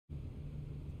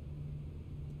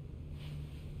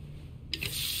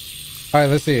All right,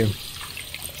 let's see.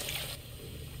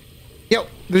 Yo,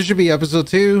 this should be episode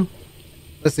 2.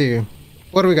 Let's see.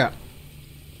 What do we got?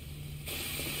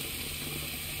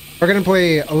 We're gonna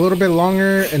play a little bit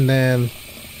longer, and then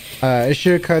it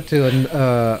should cut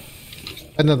to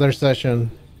another session.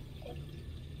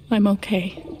 I'm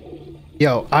okay.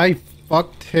 Yo, I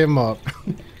fucked him up.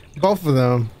 Both of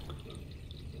them.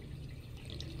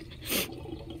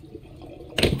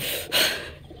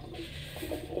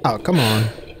 Oh, come on.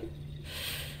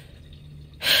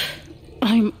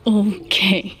 I'm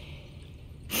okay.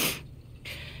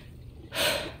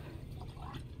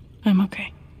 I'm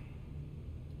okay.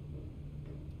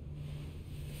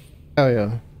 Oh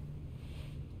yeah.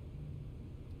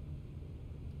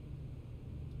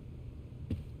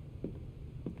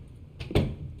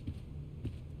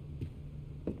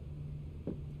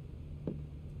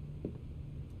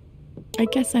 I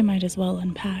guess I might as well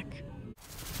unpack.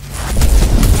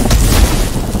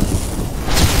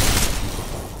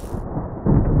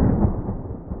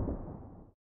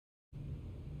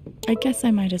 I guess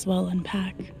I might as well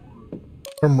unpack.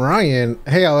 From Ryan.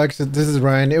 Hey Alex, this is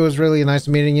Ryan. It was really nice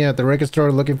meeting you at the record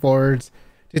store. Looking forward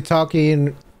to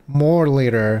talking more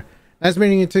later. Nice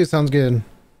meeting you too. Sounds good.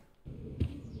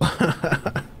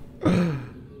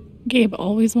 Gabe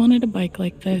always wanted a bike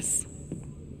like this.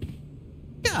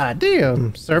 God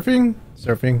damn. Surfing?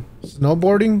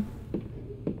 Snowboarding?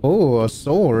 Oh, a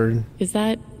sword. Is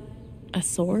that a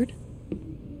sword?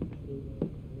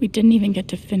 We didn't even get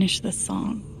to finish the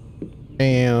song.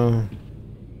 Damn.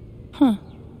 Huh.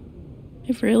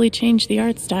 I've really changed the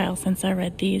art style since I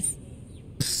read these.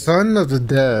 Son of the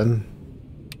Dead.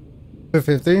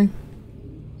 250?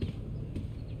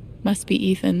 Must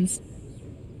be Ethan's.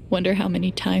 Wonder how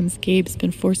many times Gabe's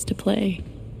been forced to play.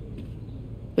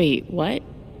 Wait, what?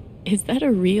 Is that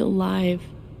a real live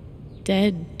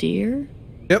dead deer?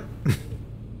 Yep.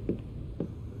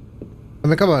 I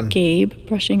mean, come on. Gabe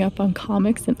brushing up on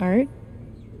comics and art?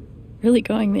 Really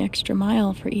going the extra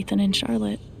mile for Ethan and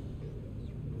Charlotte.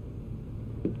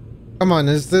 Come on,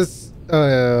 is this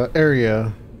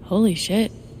area? Holy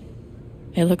shit.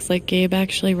 It looks like Gabe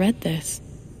actually read this.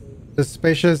 The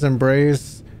spacious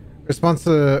embrace,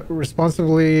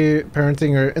 responsibly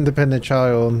parenting your independent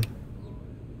child.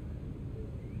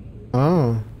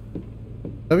 Oh.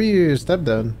 W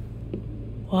stepdad.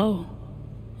 Whoa.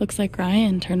 Looks like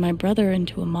Ryan turned my brother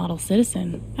into a model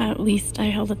citizen. At least I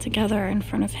held it together in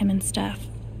front of him and Steph.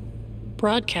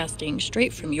 Broadcasting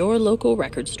straight from your local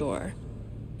record store.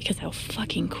 Because how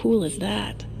fucking cool is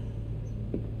that?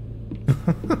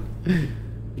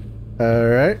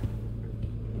 Alright.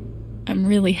 I'm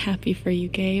really happy for you,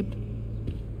 Gabe.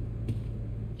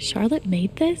 Charlotte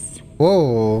made this?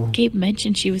 Whoa. Gabe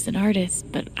mentioned she was an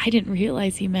artist, but I didn't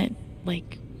realize he meant,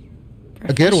 like,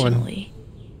 A good one. professionally.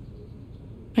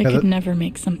 I could never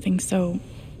make something so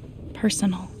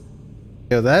personal.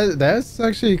 Yeah, that's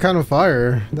actually kind of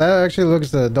fire. That actually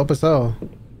looks dope as hell.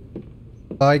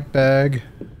 Bike bag.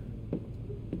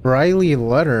 Riley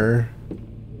letter.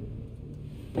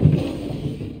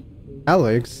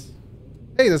 Alex.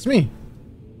 Hey, that's me.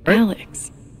 Right?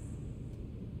 Alex.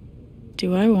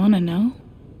 Do I want to know?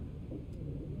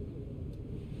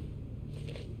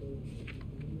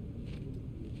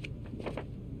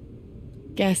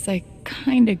 Guess I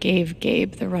kind of gave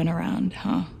Gabe the runaround,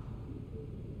 huh?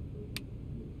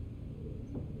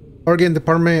 Oregon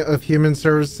Department of Human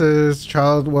Services,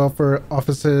 Child Welfare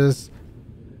Offices.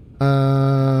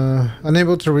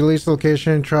 Unable to release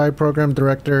location, try program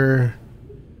director.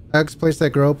 Alex placed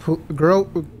at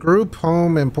group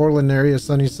home in Portland area,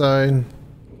 Sunnyside.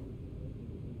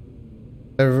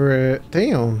 Everett,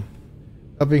 damn.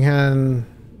 Helping hand.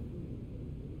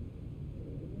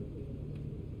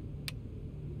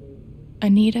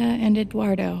 Anita and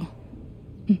Eduardo.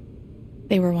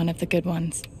 They were one of the good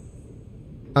ones.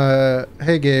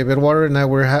 Hey Gabe, Eduardo and I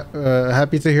were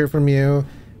happy to hear from you.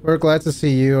 We're glad to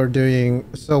see you are doing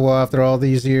so well after all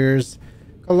these years.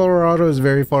 Colorado is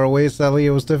very far away, sadly.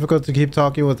 It was difficult to keep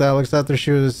talking with Alex after she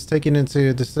was taken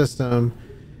into the system.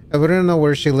 I wouldn't know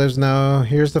where she lives now.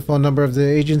 Here's the phone number of the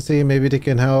agency. Maybe they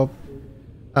can help.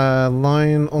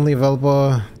 Line only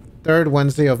available third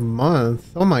Wednesday of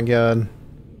month. Oh my god.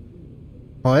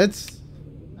 What?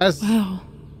 That's Wow.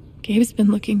 Gabe's been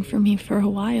looking for me for a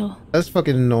while. That's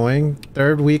fucking annoying.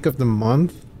 Third week of the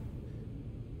month.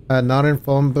 Not in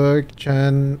phone book.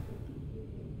 Chen.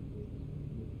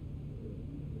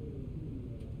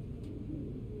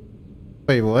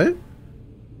 Wait, what?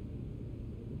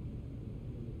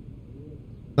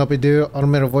 Nope, we do.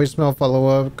 Automated voicemail follow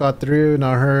up. Got through.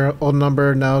 Not her. Old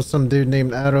number. Now some dude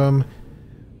named Adam.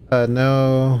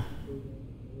 No.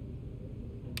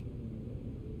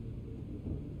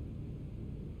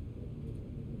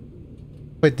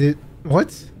 Wait,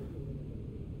 what?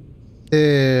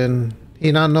 Did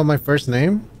he not know my first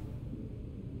name?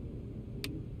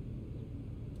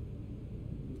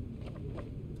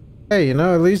 Hey, you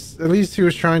know, at least he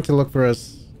was trying to look for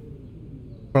us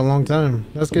for a long time.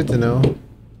 That's good to know.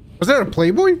 Was that a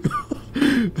Playboy?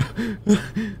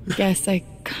 Guess I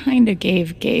kinda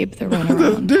gave Gabe the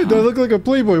runaround. Dude, that looked like a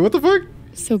Playboy. What the fuck?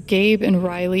 So Gabe and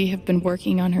Riley have been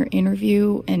working on her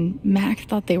interview, and Mac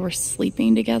thought they were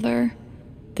sleeping together.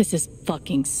 This is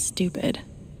fucking stupid.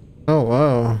 Oh,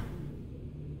 wow.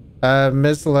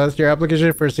 Miss Celeste, your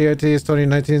application for CIT's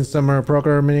 2019 summer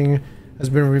programming has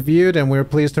been reviewed, and we're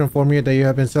pleased to inform you that you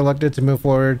have been selected to move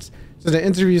forward to the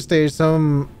interview stage.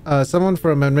 Someone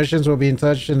from admissions will be in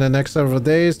touch in the next several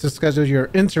days to schedule your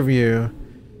interview.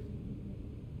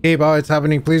 Gabe, oh, it's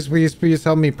happening. Please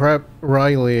help me prep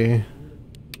Riley.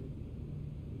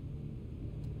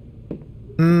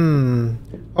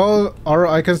 All our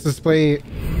icons display.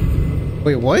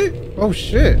 Wait, what? Oh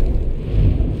shit.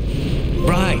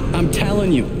 Right, I'm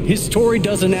telling you, his story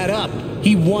doesn't add up.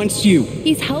 He wants you.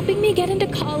 He's helping me get into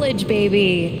college,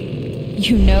 baby.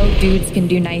 You know dudes can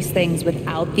do nice things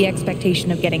without the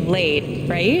expectation of getting laid,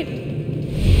 right?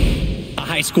 A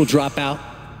high school dropout?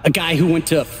 A guy who went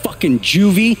to fucking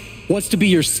juvie? Wants to be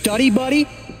your study buddy?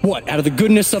 What, out of the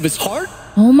goodness of his heart?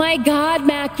 Oh my god,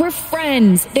 Mac, we're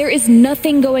friends. There is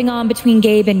nothing going on between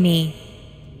Gabe and me.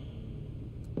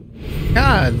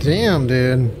 God damn,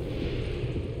 dude.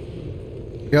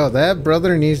 Yo, that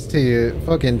brother needs to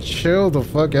fucking chill the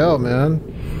fuck out, man.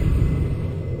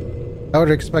 I would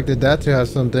have expected that to have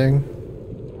something.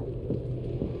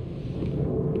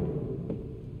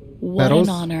 What Medals?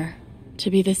 an honor to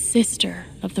be the sister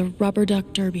of the Rubber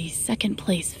Duck Derby second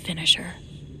place finisher.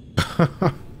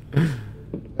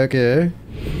 Okay.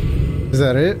 Is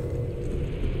that it?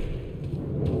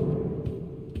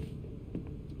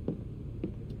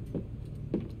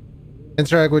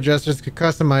 Interact with gestures to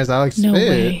customize Alex No fit.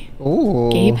 way. Ooh.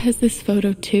 Gabe has this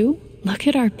photo too? Look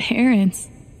at our parents.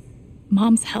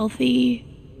 Mom's healthy.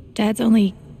 Dad's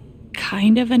only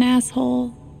kind of an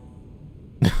asshole.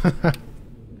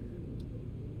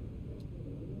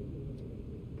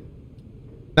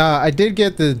 I did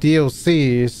get the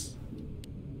DLCs.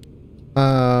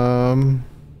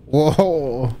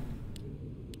 Whoa.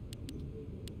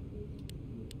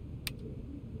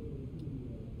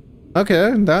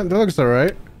 Okay, that looks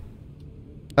alright.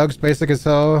 That looks basic as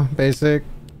hell. Basic.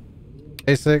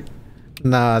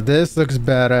 Nah, this looks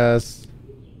badass.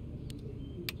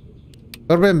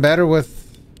 Would have been better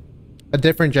with a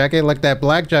different jacket, like that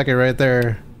black jacket right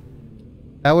there.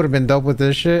 That would have been dope with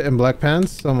this shit and black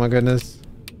pants. Oh my goodness.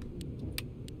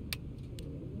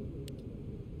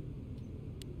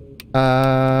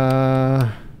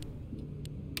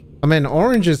 I mean,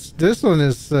 orange is, this one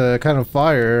is kind of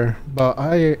fire, but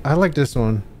I like this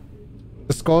one.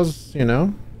 The skulls, you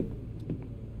know,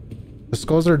 the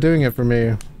skulls are doing it for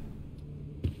me.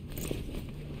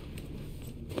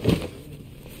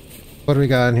 What do we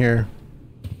got in here?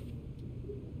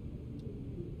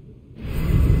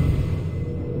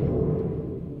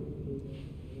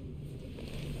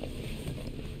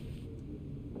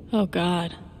 Oh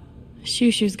god.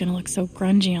 Shushu's gonna look so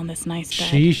grungy on this nice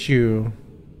bed. Shishu.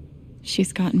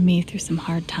 She's gotten me through some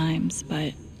hard times,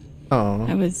 but Oh.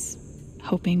 I was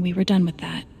hoping we were done with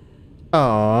that.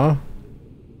 Aw.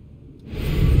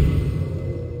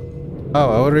 Oh,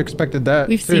 I would have expected that.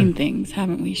 We've too. seen things,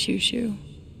 haven't we, Shushu?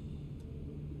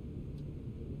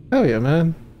 Hell yeah,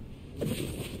 man.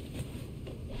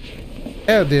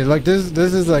 Yeah, dude, like this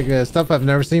is like stuff I've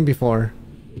never seen before.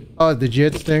 Oh, the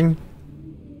jits thing.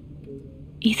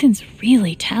 Ethan's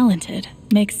really talented.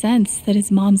 Makes sense that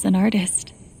his mom's an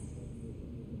artist.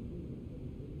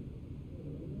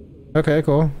 Okay,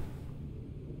 cool.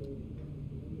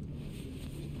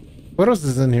 What else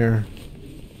is in here?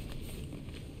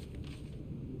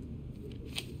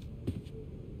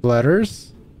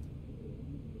 Letters?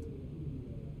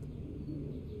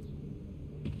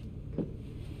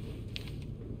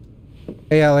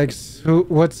 Hey Alex,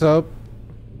 what's up?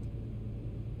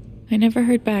 I never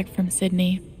heard back from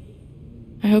Sydney.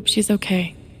 I hope she's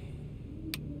okay.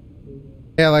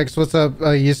 Hey Alex, what's up?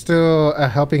 You still a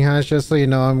helping hand? Just so you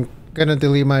know, I'm gonna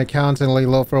delete my account and lay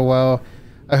low for a while.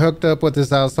 I hooked up with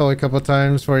this asshole a couple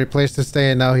times for a place to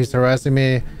stay and now he's harassing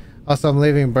me. Also, I'm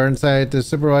leaving Burnside. The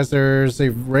supervisor's a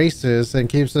racist and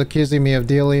keeps accusing me of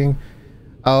dealing.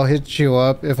 I'll hit you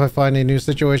up if I find a new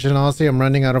situation. Honestly, I'm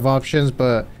running out of options,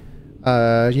 but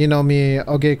you know me,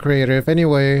 I'll get creative.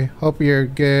 Anyway, hope you're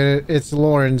good. It's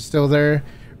Lauren, still there?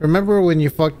 Remember when you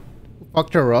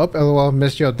fucked her up? LOL,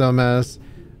 missed your dumbass.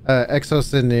 Exo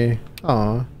Sydney.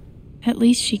 Aw. At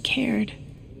least she cared.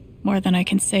 More than I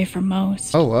can say for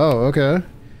most. Oh, wow, okay.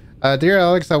 Dear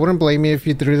Alex, I wouldn't blame you if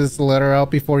you threw this letter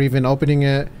out before even opening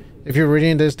it. If you're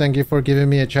reading this, thank you for giving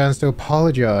me a chance to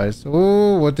apologize.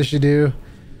 Oh, what did she do?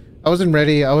 I wasn't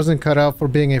ready. I wasn't cut out for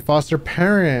being a foster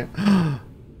parent.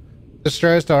 The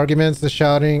stress, the arguments, the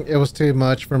shouting, it was too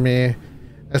much for me.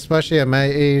 Especially at my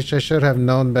age, I should have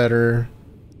known better.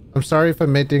 I'm sorry if I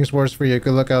made things worse for you.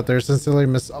 Good luck out there. Sincerely,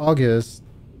 Miss August.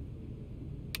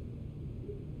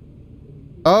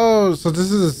 Oh, so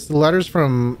this is letters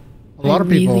from a lot of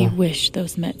people. I really wish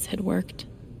those meds had worked.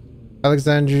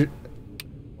 Alexandra...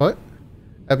 What?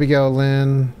 Abigail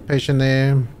Lynn. Patient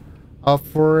name.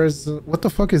 Alforez... What the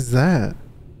fuck is that?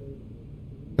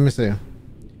 Let me see.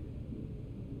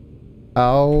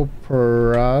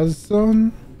 Alperazone?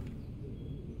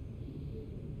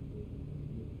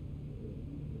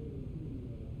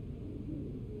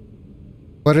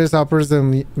 What is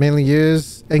alperazone mainly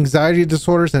used? Anxiety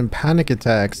disorders and panic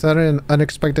attacks. Sudden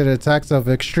unexpected attacks of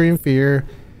extreme fear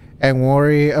and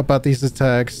worry about these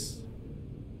attacks.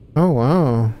 Oh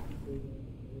wow.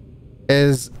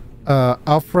 Is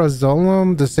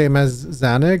alprazolam the same as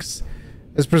Xanax?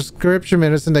 Is prescription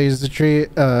medicine that used to treat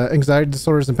anxiety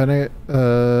disorders and panic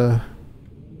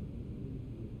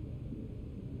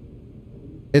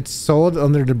it's sold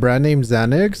under the brand name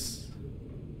Xanax?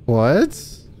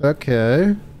 What?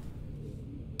 Okay.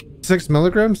 6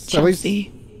 milligrams?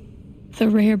 Chelsea, the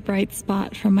rare bright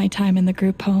spot from my time in the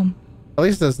group home. At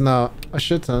least that's not a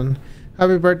shit ton.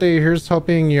 Happy birthday. Here's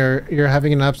hoping you're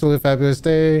having an absolute fabulous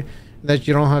day, that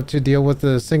you don't have to deal with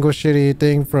a single shitty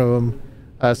thing from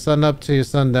sun up to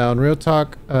sundown. Real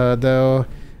talk, though,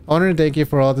 I want to thank you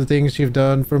for all the things you've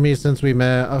done for me since we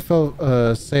met. I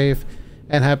felt safe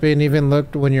and happy and even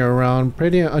looked when you're around.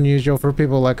 Pretty unusual for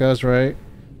people like us, right?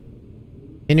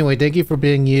 Anyway, thank you for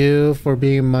being you, for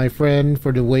being my friend,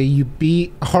 for the way you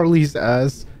beat Harley's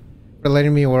ass, for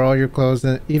letting me wear all your clothes,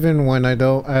 and even when I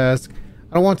don't ask.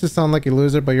 I don't want to sound like a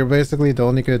loser, but you're basically the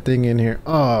only good thing in here.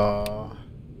 Oh.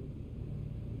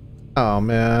 Oh,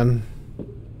 man.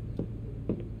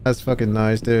 That's fucking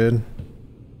nice, dude.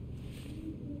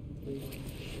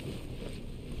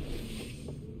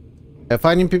 Yeah,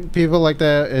 finding people like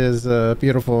that is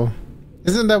beautiful.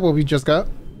 Isn't that what we just got?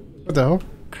 What the hell?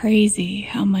 Crazy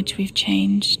how much we've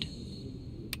changed.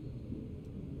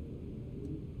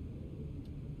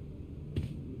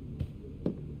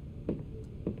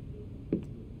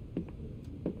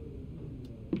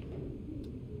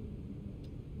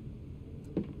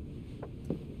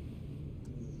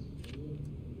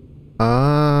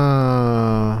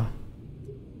 Ah.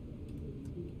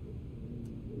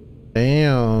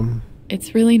 Damn.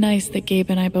 It's really nice that Gabe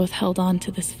and I both held on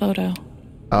to this photo.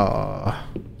 Oh.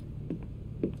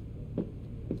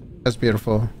 That's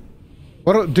beautiful.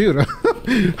 What, dude?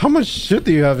 How much shit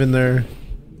do you have in there?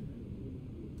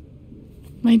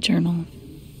 My journal.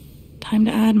 Time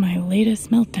to add my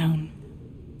latest meltdown.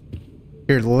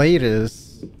 Your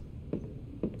latest?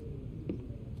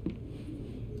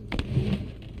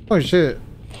 Oh shit.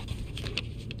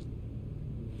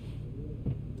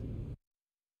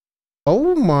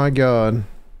 Oh my god.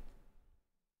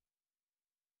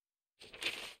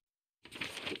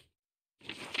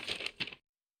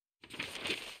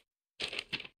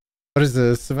 What is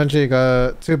this? Eventually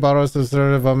got 2 bottles of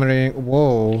started vomiting.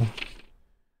 Whoa.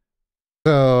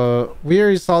 So we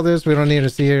already saw this. We don't need to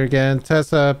see it again.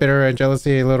 Tessa, bitter and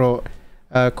jealousy, a little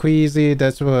queasy.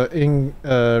 That's what in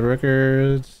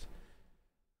records.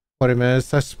 What I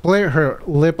missed. I split her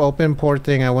lip open. Poor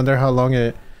thing. I wonder how long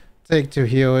it take to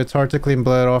heal. It's hard to clean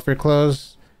blood off your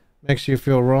clothes. Makes you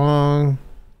feel wrong.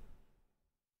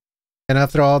 And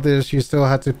after all this, you still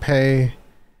had to pay.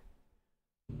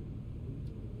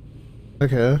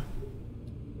 Okay.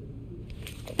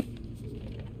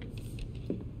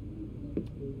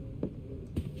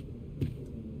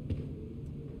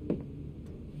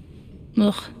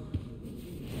 Ugh.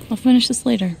 I'll finish this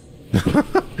later.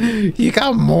 You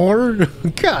got more?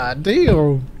 God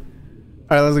damn.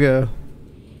 Alright, let's go.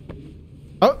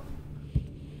 Oh.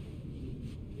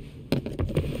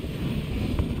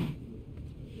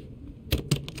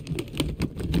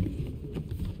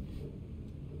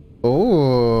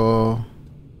 Oh.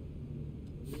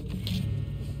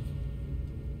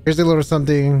 Here's a little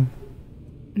something.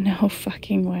 No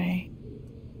fucking way.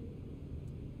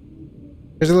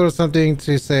 Here's a little something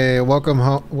to say. Welcome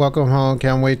home. Welcome home.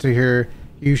 Can't wait to hear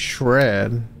you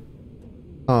shred.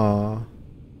 Aw.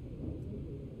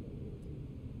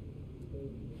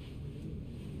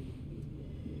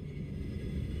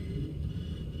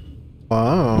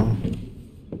 Wow.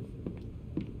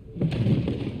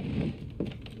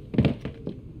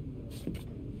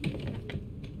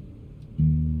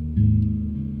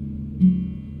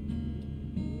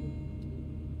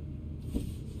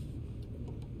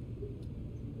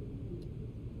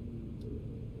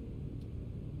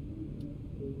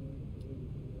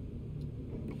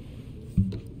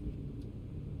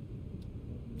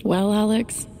 Well,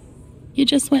 Alex, you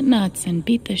just went nuts and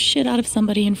beat the shit out of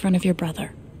somebody in front of your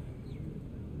brother.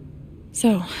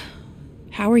 So,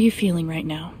 how are you feeling right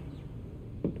now?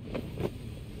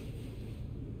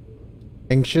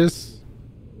 Anxious?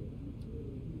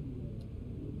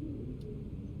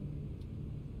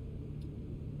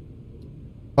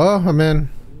 Oh, I mean,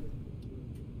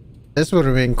 this would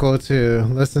have been cool to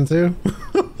listen to.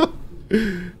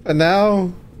 But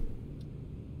now,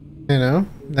 you know,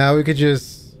 now we could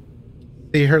just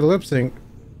see her lip sync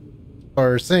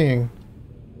or singing.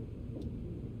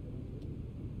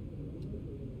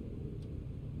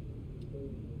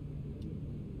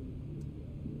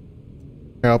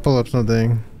 Here, I'll pull up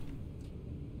something.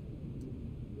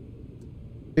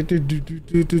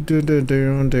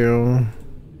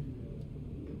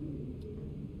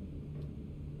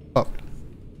 Oh.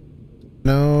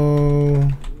 No.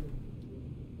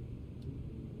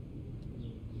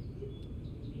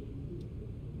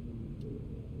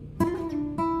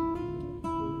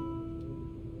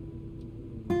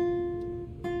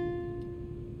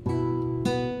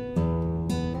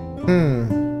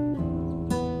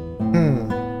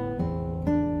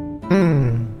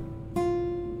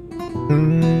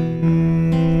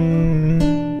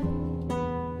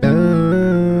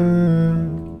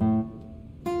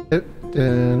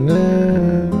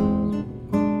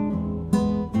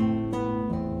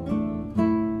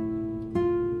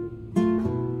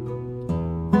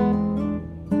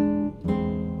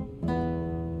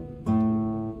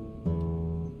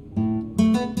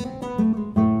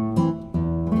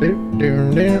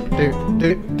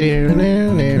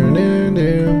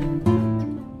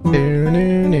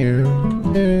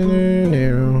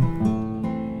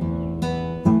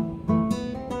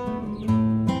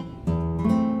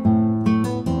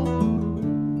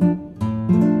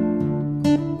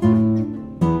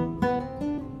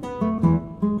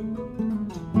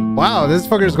 Wow, this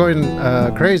fucker's going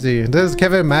crazy. This is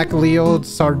Kevin MacLeod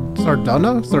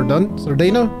Sardana?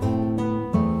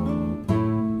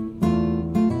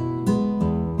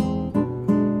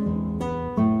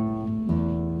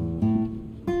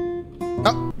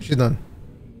 Oh, she's done.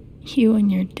 You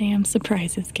and your damn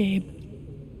surprises, Gabe.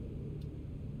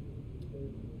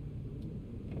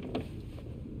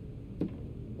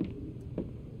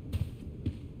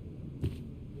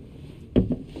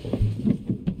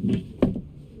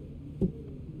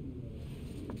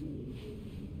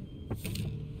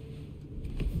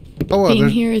 Oh, well, Being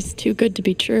here is too good to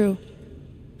be true.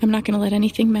 I'm not going to let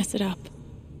anything mess it up.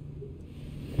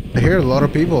 I hear a lot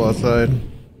of people outside.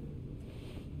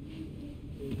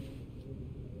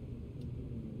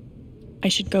 I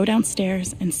should go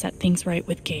downstairs and set things right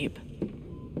with Gabe.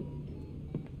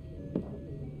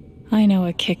 I know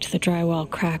it kicked the drywall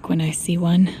crack when I see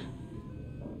one.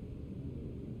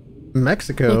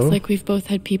 Mexico? Looks like we've both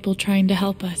had people trying to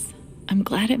help us. I'm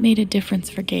glad it made a difference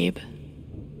for Gabe.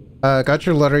 Got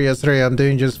your letter yesterday. I'm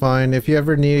doing just fine. If you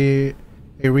ever need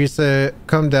a reset,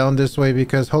 come down this way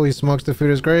because holy smokes, the food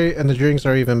is great and the drinks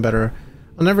are even better.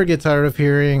 I'll never get tired of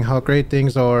hearing how great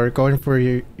things are going for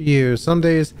you. Some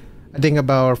days I think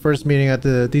about our first meeting at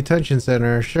the detention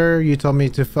center. Sure, you told me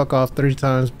to fuck off 3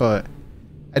 times, but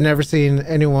I never seen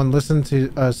anyone listen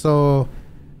to so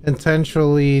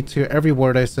intentionally to every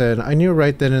word I said. I knew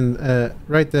right then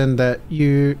that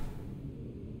you'd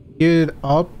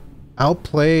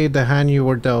outplay the hand you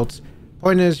were dealt.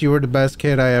 Point is, you were the best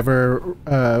kid I ever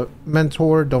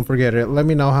mentored. Don't forget it. Let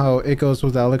me know how it goes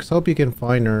with Alex. Hope you can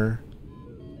find her.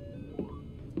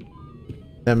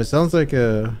 Damn, it sounds like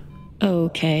a...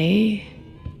 Okay.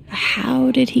 How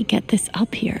did he get this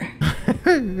up here?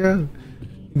 Yeah,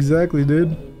 exactly,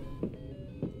 dude.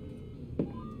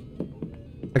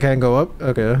 I can't go up?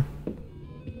 Okay.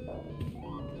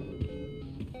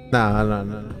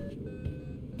 Nah.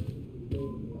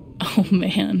 Oh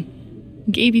man,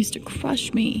 Gabe used to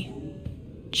crush me.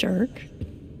 Jerk.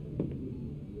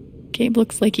 Gabe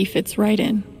looks like he fits right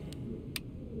in.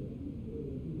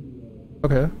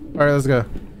 Okay, alright, let's go.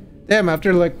 Damn,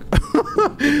 after like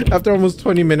after almost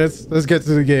 20 minutes, let's get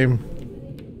to the game.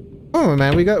 Oh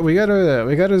man, we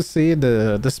gotta see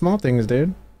the small things,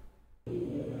 dude.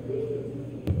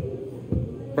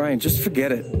 Brian, just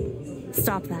forget it.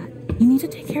 Stop that. You need to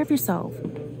take care of yourself.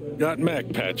 Got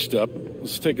Mac patched up.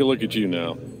 Let's take a look at you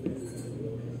now.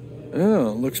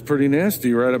 Oh, looks pretty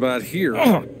nasty right about here.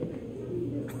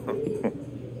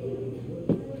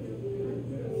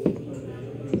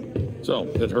 So,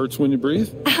 it hurts when you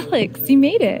breathe? Alex, you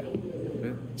made it.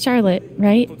 Charlotte,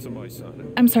 right? Put some ice on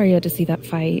it. I'm sorry you had to see that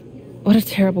fight. What a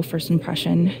terrible first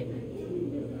impression.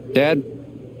 Dad,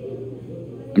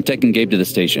 I'm taking Gabe to the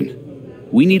station.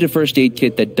 We need a first aid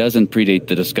kit that doesn't predate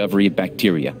the discovery of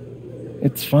bacteria.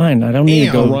 It's fine. I don't need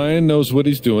to go. Ryan knows what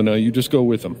he's doing now. You just go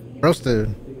with him.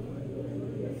 Roasted.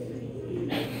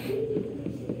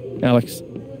 Alex,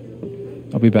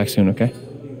 I'll be back soon, okay?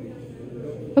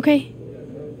 Okay.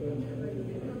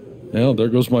 Well, there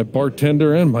goes my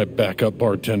bartender and my backup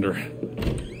bartender.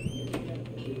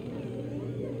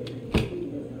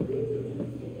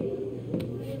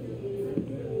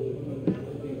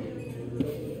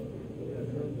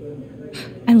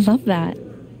 I love that.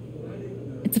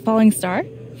 It's a falling star?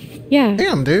 Yeah.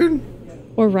 Damn, dude.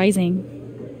 Or rising.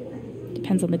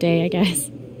 Depends on the day, I guess.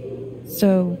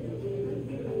 So,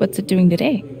 what's it doing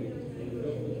today?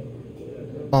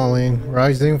 Falling.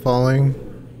 Rising, falling.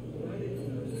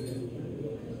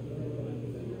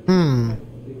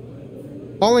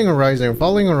 Falling or rising?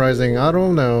 Falling or rising? I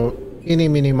don't know. Eeny,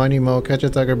 meeny, miny, mo. Catch a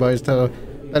tiger by his toe.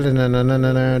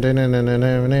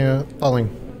 Falling.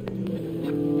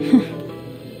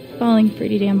 Falling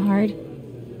pretty damn hard.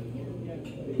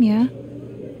 Yeah?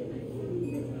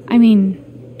 I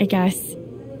mean, I guess.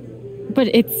 But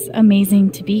it's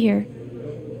amazing to be here.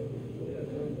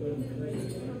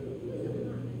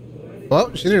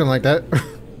 Well, she didn't like that.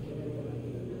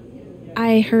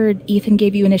 I heard Ethan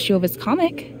gave you an issue of his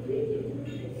comic.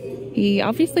 He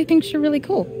obviously thinks you're really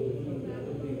cool.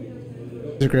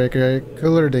 He's a great guy.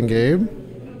 Cooler than Gabe.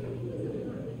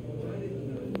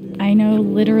 I know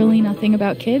literally nothing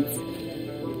about kids,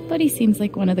 but he seems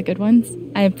like one of the good ones.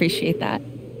 I appreciate that.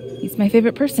 He's my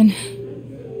favorite person.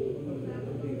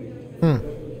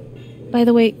 By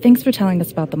the way, thanks for telling us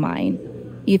about the mine.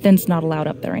 Ethan's not allowed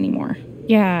up there anymore.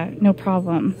 Yeah, no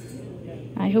problem.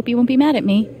 I hope you won't be mad at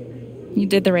me. You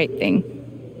did the right thing.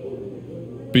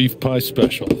 Beef pie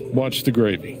special. Watch the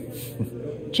gravy.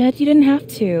 Jed, you didn't have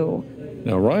to.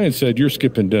 Now, Ryan said you're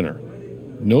skipping dinner.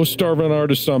 No starving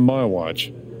artists on my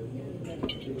watch.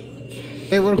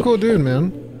 Hey, what a cool dude,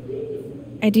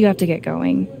 man. I do have to get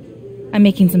going. I'm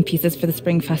making some pieces for the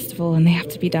Spring Festival, and they have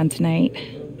to be done tonight.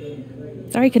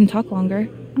 Sorry I couldn't talk longer.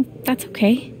 Oh, that's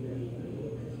okay.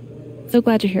 So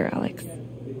glad you're here, Alex.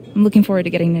 I'm looking forward to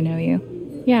getting to know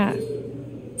you. Yeah,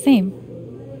 same.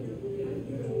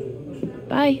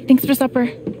 Bye. Thanks for supper.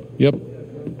 Yep.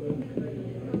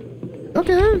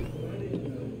 Okay.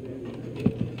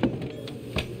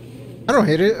 I don't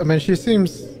hate it. I mean, she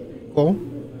seems cool.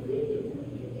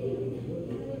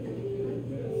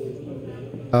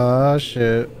 Ah,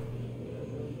 shit.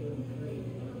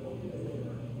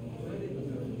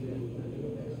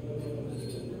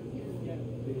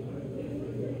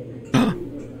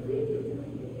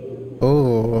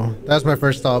 Oh, that's my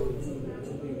first stop.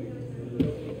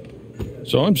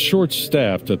 So I'm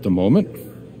short-staffed at the moment.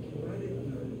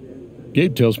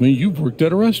 Gabe tells me you've worked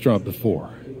at a restaurant before.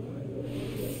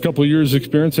 Couple years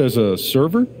experience as a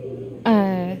server?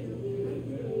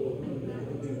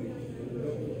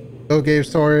 Oh, Gabe,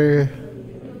 sorry.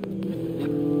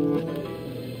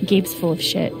 Gabe's full of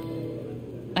shit.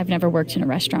 I've never worked in a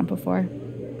restaurant before.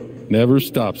 Never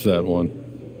stops that one.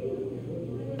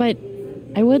 But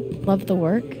I would love the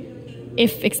work,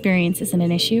 if experience isn't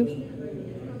an issue.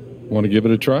 Want to give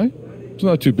it a try? It's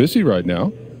not too busy right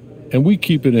now. And we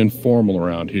keep it informal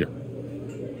around here.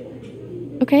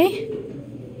 Okay.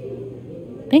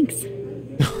 Thanks.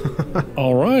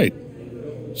 All right.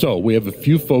 So we have a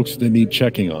few folks that need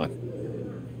checking on.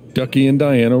 Ducky and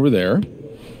Diane over there.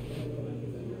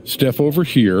 Steph over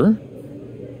here.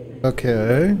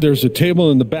 Okay. There's a table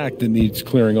in the back that needs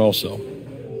clearing also.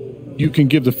 You can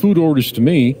give the food orders to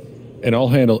me, and I'll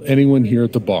handle anyone here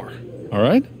at the bar. All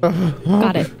right?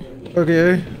 Got it.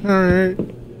 Okay. All right.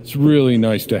 It's really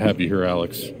nice to have you here,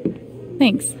 Alex.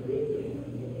 Thanks.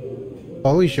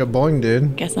 Holy shaboing,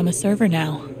 dude. Guess I'm a server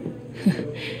now.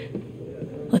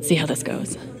 Let's see how this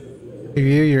goes.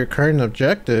 Review your current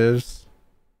objectives.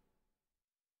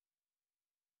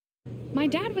 My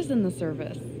dad was in the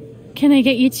service. Can I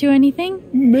get you two anything?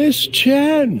 Miss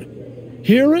Chan,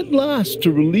 here at last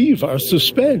to relieve our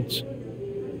suspense.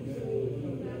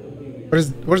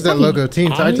 What is that logo?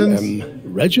 Teen Titans? I am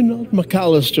Reginald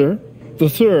McAllister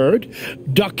III,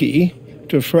 Ducky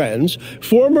to friends,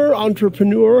 former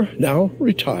entrepreneur, now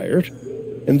retired.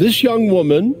 And this young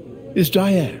woman is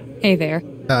Diane. Hey there.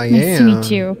 Diane. Nice to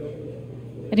meet you.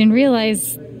 I didn't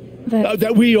realize that...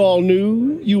 That we all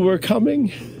knew you were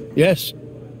coming. Yes.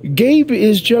 Gabe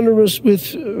is generous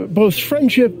with both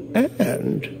friendship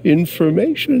and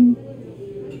information.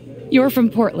 You're from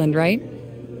Portland, right?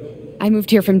 I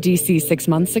moved here from D.C. 6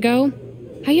 months ago.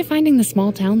 How you finding the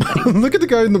small town thing? Look at the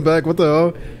guy in the back. What the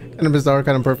hell? Kind of bizarre,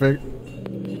 kind of perfect.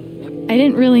 I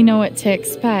didn't really know what to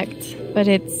expect, but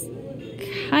it's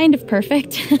kind of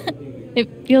perfect.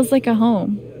 It feels like a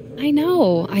home. I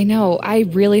know. I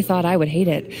really thought I would hate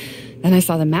it. Then I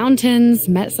saw the mountains,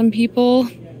 met some people,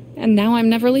 and now I'm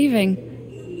never leaving.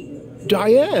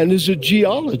 Diane is a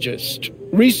geologist,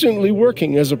 recently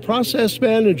working as a process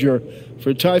manager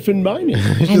for Typhon Mining.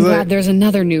 I'm glad there's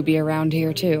another newbie around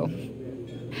here, too.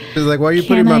 She's like, why are you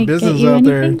putting my business out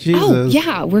there? Jesus. Oh,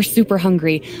 yeah, we're super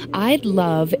hungry. I'd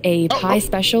love a pie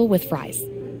special with fries.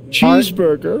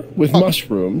 Cheeseburger with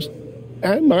mushrooms,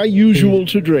 and my usual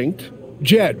to drink.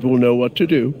 Jed will know what to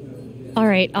do. All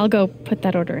right, I'll go put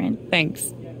that order in.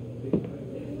 Thanks.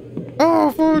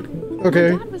 Oh, fuck.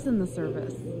 Okay. My dad was in the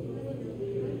service.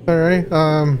 All right.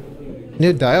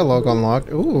 New dialogue unlocked.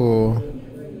 Ooh.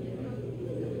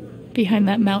 Behind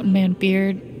that mountain man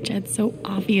beard, Jed's so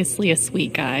obviously a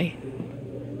sweet guy.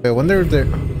 I wonder if they're...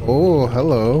 Oh,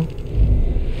 hello.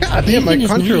 God damn, my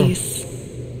country. Nice.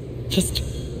 Just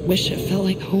wish it felt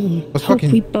like home. Hope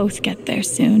we both get there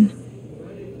soon.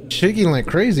 Shaking like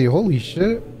crazy. Holy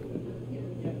shit.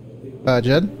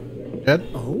 Jed? Jed?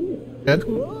 Oh. Jed?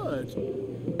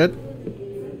 Good. Jed?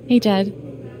 Hey, Jed.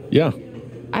 Yeah.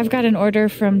 I've got an order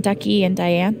from Ducky and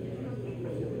Diane.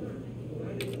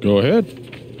 Go ahead.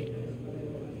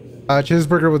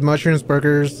 Cheeseburger with mushrooms,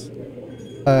 burgers.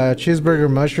 Cheeseburger,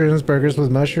 mushrooms, burgers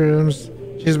with mushrooms.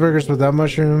 Cheeseburgers without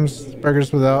mushrooms,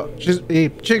 burgers without...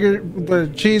 Cheeseburger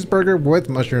with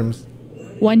mushrooms.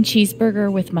 One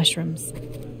cheeseburger with mushrooms.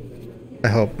 I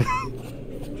hope.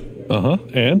 Uh-huh.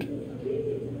 And?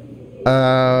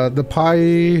 The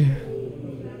pie...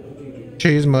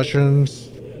 Cheese, mushrooms.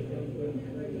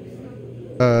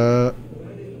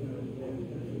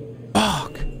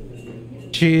 Fuck.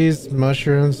 Cheese,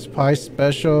 mushrooms, pie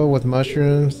special with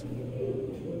mushrooms.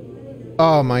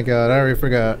 Oh my god, I already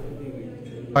forgot.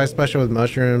 Pie special with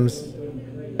mushrooms.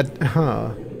 Let's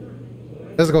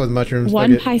go with mushrooms.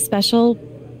 One pie special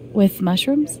with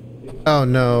mushrooms? Oh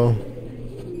no.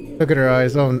 Look at her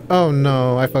eyes. Oh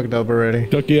no, I fucked up already.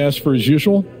 Ducky asked for his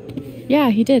usual? Yeah,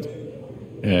 he did.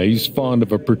 Yeah, he's fond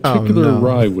of a particular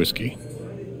rye whiskey.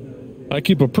 I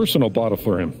keep a personal bottle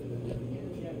for him.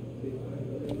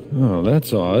 Oh,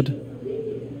 that's odd.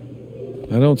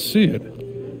 I don't see it.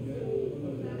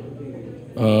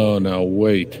 Oh, now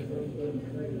wait.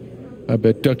 I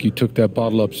bet Ducky took that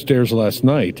bottle upstairs last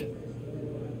night.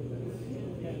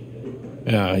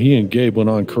 Yeah, he and Gabe went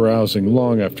on carousing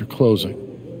long after closing.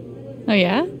 Oh,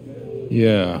 yeah?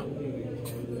 Yeah.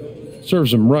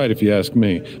 Serves him right if you ask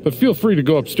me, but feel free to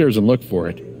go upstairs and look for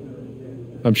it.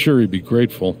 I'm sure he'd be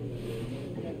grateful.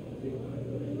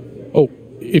 Oh,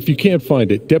 if you can't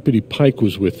find it, Deputy Pike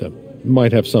was with them.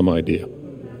 Might have some idea.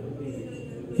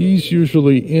 He's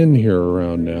usually in here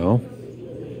around now.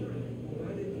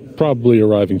 Probably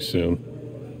arriving soon.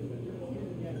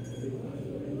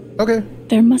 Okay.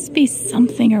 There must be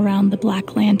something around the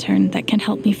Black Lantern that can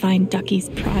help me find Ducky's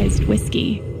prized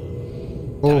whiskey.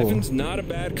 Typhon's not a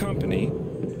bad company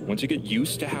once you get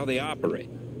used to how they operate.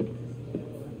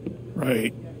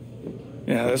 Right.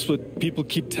 Yeah, that's what people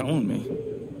keep telling me.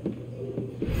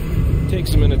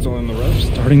 Takes a minute to learn the ropes.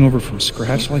 Starting over from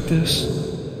scratch like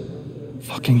this?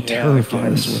 Fucking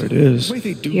terrifying is what it is. The way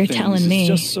they do You're things telling me.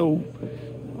 is just so...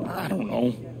 I don't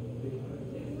know.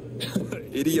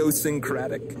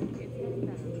 Idiosyncratic.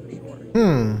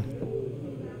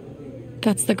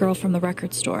 That's the girl from the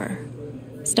record store.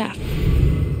 Steph.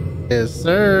 Yes,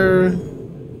 sir.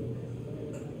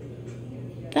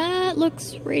 That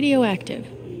looks radioactive.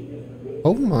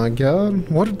 Oh my god.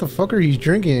 What the fuck are you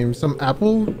drinking? Some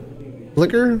apple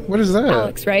liquor? What is that?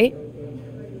 Alex, right?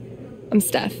 I'm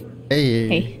Steph. Hey.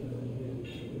 Hey.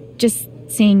 Just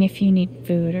seeing if you need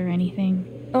food or anything.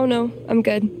 Oh no, I'm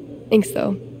good. Thanks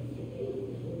though.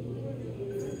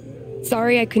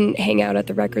 Sorry I couldn't hang out at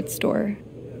the record store.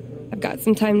 I've got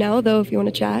some time now though if you want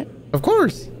to chat. Of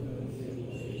course.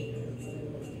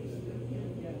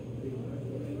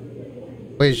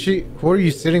 Wait, who are you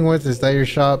sitting with? Is that your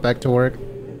shop? Back to work?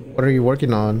 What are you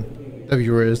working on?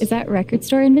 Is that record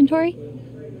store inventory?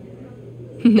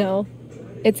 No,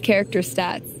 it's character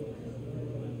stats.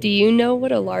 Do you know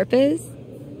what a LARP is?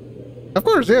 Of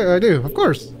course, yeah, I do. Of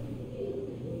course.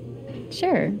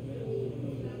 Sure.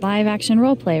 Live action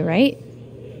roleplay, right?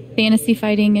 Fantasy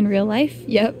fighting in real life?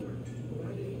 Yep.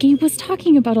 Gabe was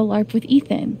talking about a LARP with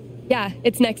Ethan. Yeah,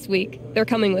 it's next week. They're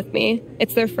coming with me.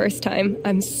 It's their first time.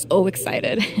 I'm so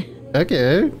excited.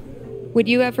 Okay. Would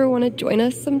you ever want to join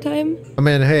us sometime? I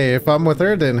mean, hey, if I'm with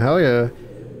her, then hell yeah.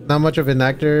 Not much of an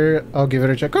actor. I'll give it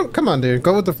a check. Come on, dude.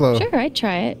 Go with the flow. Sure, I'd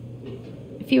try it.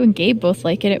 If you and Gabe both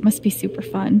like it, it must be super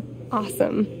fun.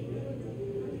 Awesome.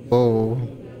 Whoa.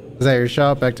 Is that your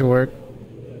shop? Back to work?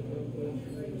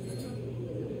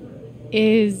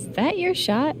 Is that your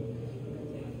shot?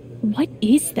 What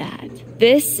is that?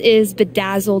 This is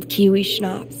bedazzled kiwi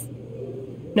schnapps.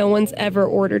 No one's ever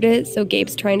ordered it, so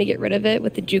Gabe's trying to get rid of it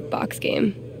with the jukebox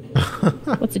game.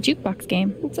 What's a jukebox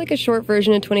game? It's like a short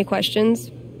version of 20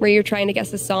 questions where you're trying to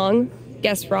guess a song.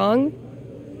 Guess wrong,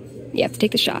 you have to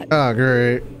take the shot. Oh,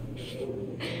 great.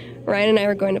 Ryan and I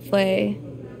were going to play.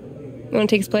 You want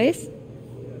to take his place?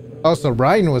 Also,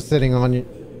 Ryan was sitting on you.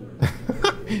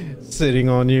 Sitting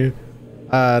on you.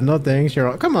 No thanks. You're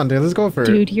on. Come on, dude. Let's go for it.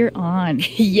 Dude, you're on.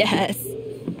 Yes.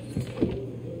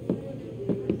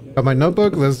 Got my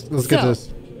notebook. Let's get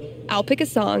this. I'll pick a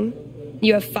song.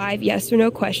 You have 5 yes or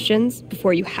no questions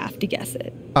before you have to guess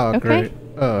it. Oh, Okay. great.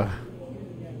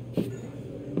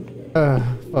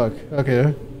 Fuck.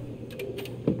 Okay.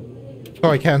 Oh,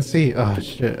 I can't see. Oh,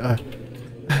 shit.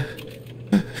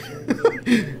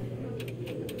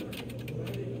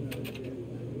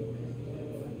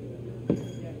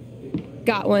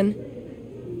 Got one.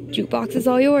 Jukebox is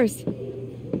all yours.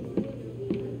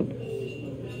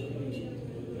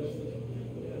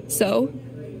 So,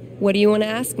 what do you want to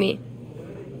ask me?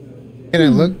 Can I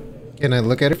look? Can I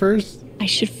look at it first? I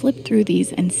should flip through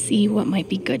these and see what might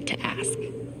be good to ask.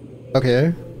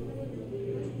 Okay.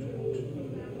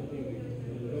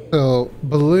 So,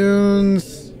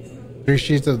 balloons, 3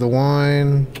 sheets of the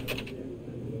wine,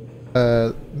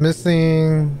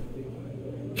 missing,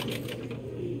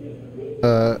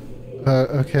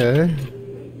 okay.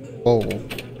 Whoa.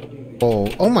 Whoa.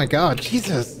 Oh my god,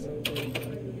 Jesus.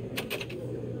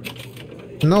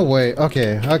 No way.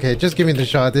 Okay, just give me the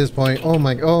shot at this point. Oh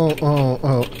my, oh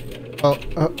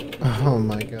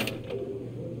my god.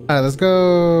 Alright, let's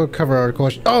go cover our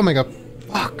question. Oh my god.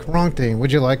 Fuck, wrong thing.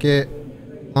 Would you like it?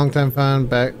 Long time fan,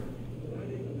 back.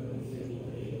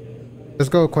 Let's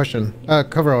go question.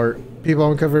 Cover art. People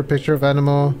on cover, picture of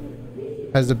animal.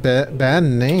 Has a bad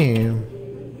name.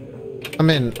 I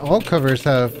mean, all covers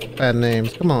have bad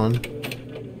names. Come on.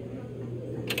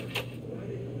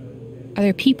 Are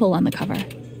there people on the cover?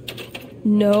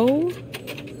 No.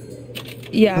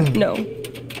 Yeah, no.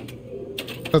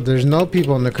 Oh, there's no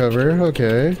people on the cover.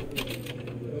 Okay.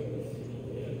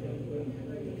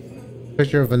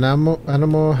 Picture of an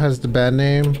animal has the bad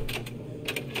name.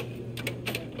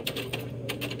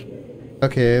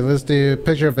 Okay, let's do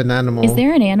picture of an animal. Is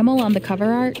there an animal on the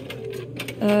cover art?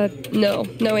 No.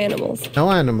 No animals. No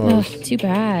animals. Ugh, too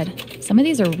bad. Some of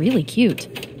these are really cute.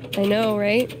 I know,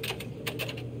 right?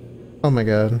 Oh my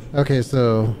god. Okay,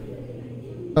 so...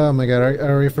 Oh my god, I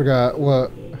already forgot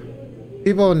what...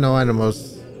 People, no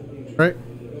animals. Right?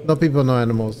 No people, no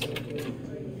animals.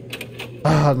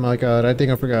 Oh my god, I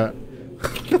think I forgot.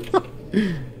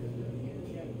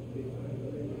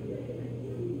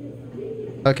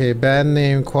 Okay, bad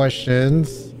name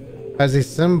questions. Has a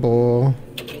symbol.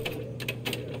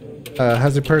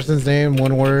 Has a person's name,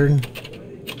 1 word.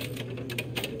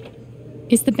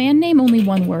 Is the band name only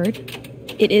 1 word?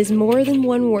 It is more than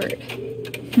 1 word.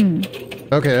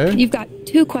 Okay. You've got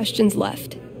 2 questions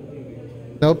left.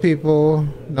 No people,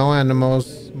 no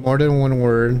animals, more than 1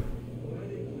 word.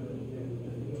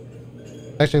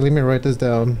 Actually, let me write this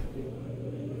down.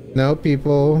 No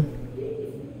people,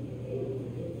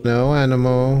 no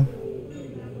animal,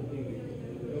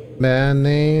 band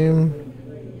name,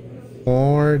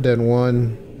 more than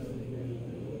 1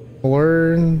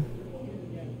 word.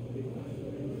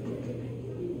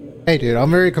 Hey dude,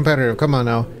 I'm very competitive, come on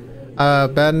now.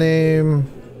 Bad name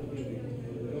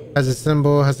has a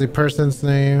symbol, has a person's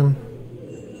name.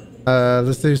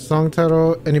 Let's do song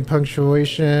title, any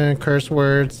punctuation, curse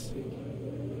words,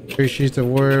 3 sheets of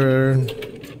word.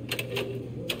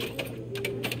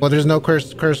 Well, there's no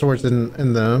curse words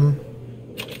in them.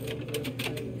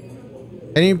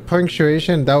 Any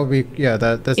punctuation, that would be, yeah,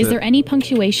 that's it. Is there any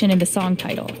punctuation in the song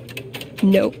title?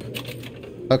 Nope.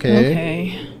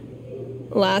 Okay.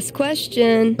 Last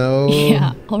question. No.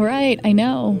 Yeah, alright, I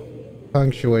know.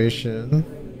 Punctuation.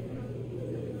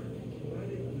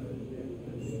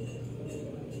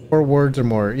 4 words or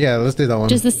more. Yeah, let's do that one.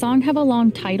 Does the song have a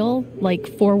long title, like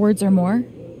 4 words or more?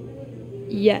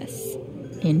 Yes.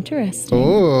 Interesting.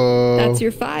 Oh. That's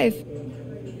your 5.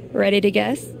 Ready to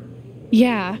guess?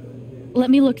 Yeah. Let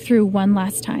me look through one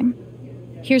last time.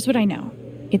 Here's what I know.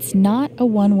 It's not a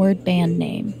 1-word band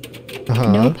name.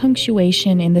 No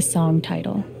punctuation in the song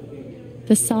title.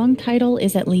 The song title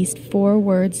is at least 4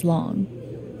 words long.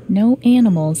 No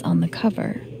animals on the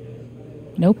cover.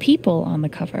 No people on the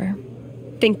cover.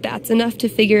 Think that's enough to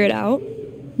figure it out?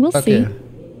 We'll see.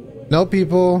 No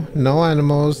people, no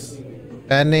animals.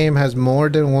 Bad name has more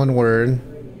than 1 word.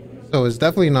 So it's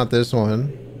definitely not this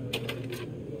one.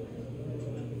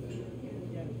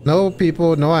 No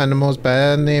people, no animals.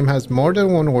 Bad name has more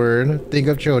than 1 word. Think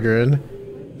of children.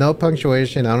 No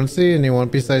punctuation. I don't see anyone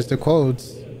besides the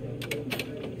quotes.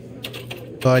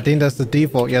 Oh, I think that's the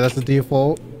default. Yeah, that's the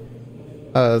default.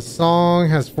 Song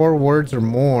has 4 words or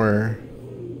more.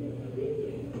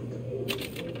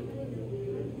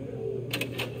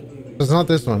 It's not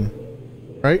this one,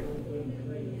 right?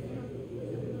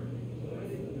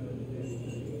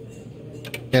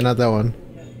 Yeah, not that one.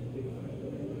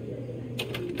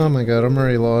 Oh my god, I'm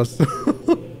already lost.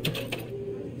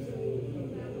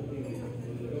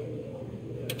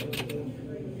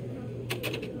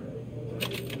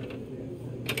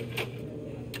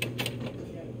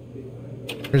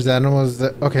 There's animals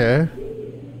that... Okay.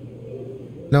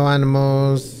 No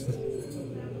animals.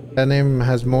 That name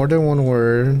has more than 1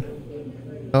 word.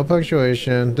 No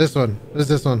punctuation. This one.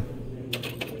 This one.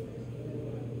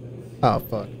 Oh,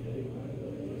 fuck.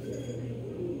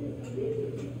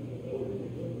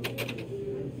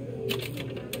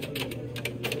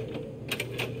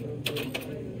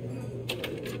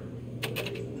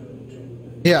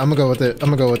 Yeah, I'm gonna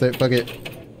go with it. Fuck it.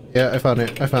 Yeah, I found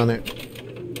it.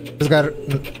 It's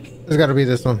gotta be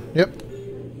this one. Yep.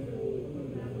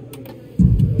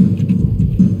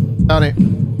 Found it.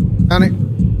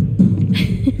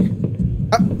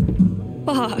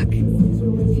 Fuck.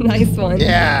 Nice one.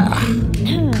 Yeah.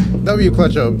 W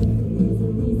clutch up.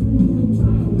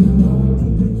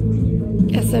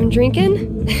 Guess I'm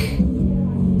drinking.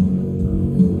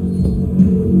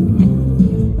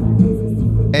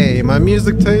 Hey, my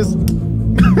music taste.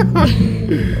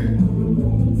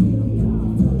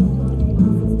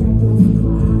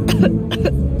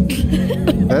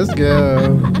 Let's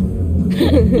go.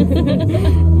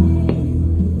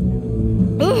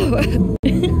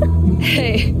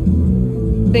 Hey,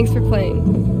 thanks for playing.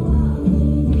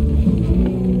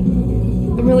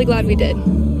 I'm really glad we did.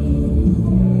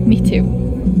 Me too.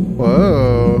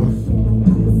 Whoa.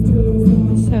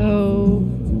 So,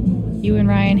 you and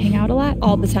Ryan hang out a lot?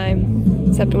 All the time,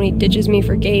 except when he ditches me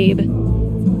for Gabe.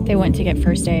 They went to get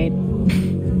first aid.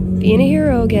 Being a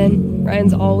hero again.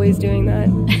 Ryan's always doing that.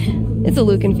 It's a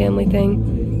Lucan family thing.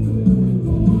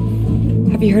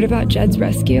 Have you heard about Jed's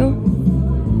rescue?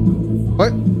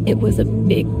 What? It was a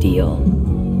big deal.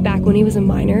 Back when he was a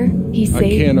minor, he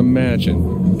saved... I can't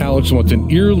imagine. Alex wants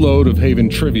an earload of Haven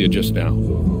trivia just now.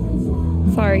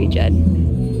 Sorry, Jed.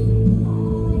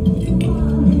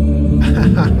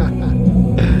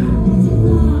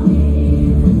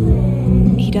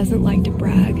 He doesn't like to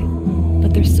brag,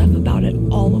 but there's stuff about it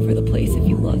all over the place if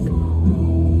you look.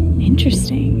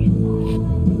 Interesting.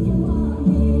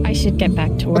 I should get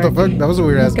back to work. What the fuck? That was a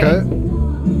weird ass cut.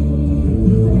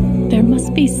 There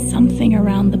must be something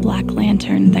around the Black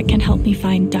Lantern that can help me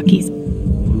find Ducky's.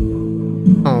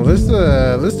 Oh,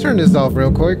 let's turn this off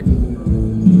real quick.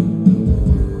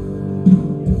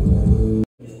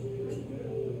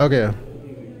 Okay.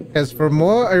 As from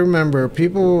what I remember,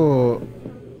 people,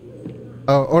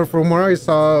 or from where I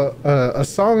saw, a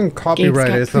song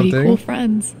copyrighted Gabe's got pretty something. cool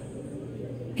friends.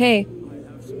 Hey.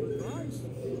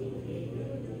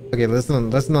 Okay, let's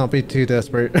not be too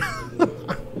desperate.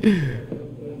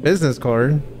 Business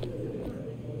card.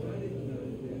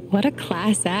 What a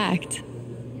class act.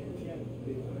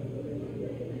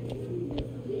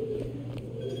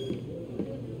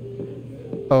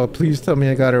 Oh, please tell me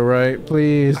I got it right,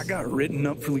 please. I got written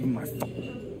up for leaving my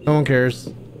phone. No one cares.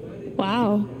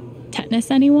 Wow.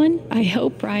 Tetanus, anyone? I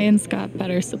hope Brian's got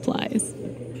better supplies.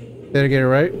 Did I get it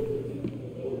right?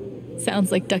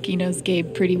 Sounds like Ducky knows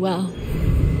Gabe pretty well.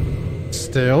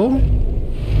 Still?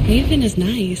 Haven is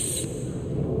nice.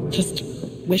 Just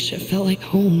wish it felt like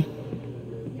home.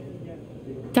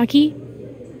 Ducky?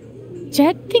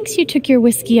 Jed thinks you took your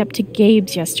whiskey up to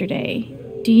Gabe's yesterday.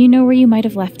 Do you know where you might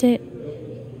have left it?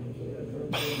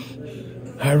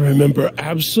 I remember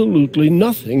absolutely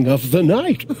nothing of the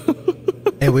night.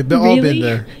 Hey, we've all been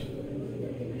there.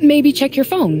 Maybe check your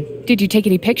phone. Did you take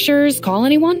any pictures? Call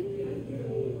anyone?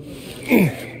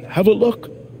 Have a look.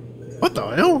 What the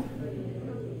hell?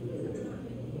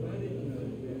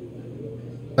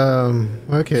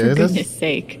 Okay. For goodness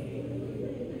sake.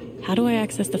 How do I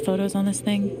access the photos on this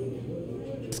thing?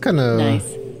 It's kind of nice.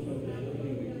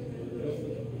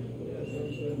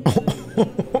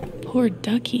 Poor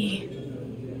Ducky.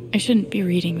 I shouldn't be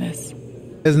reading this.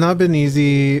 It's not been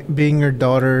easy being your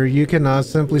daughter. You cannot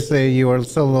simply say you are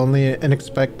so lonely and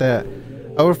expect that.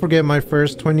 I will forget my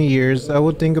first 20 years. I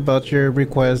will think about your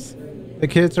requests. The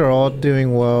kids are all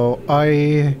doing well.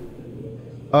 I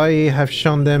have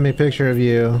shown them a picture of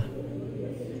you.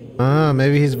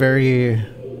 Maybe he's very...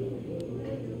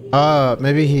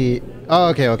 maybe he... Oh,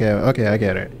 okay, I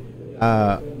get it.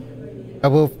 I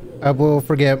will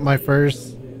forget my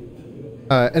first...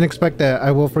 and expect that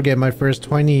I will forget my first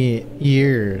 20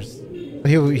 years.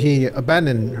 He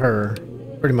abandoned her,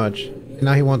 pretty much. And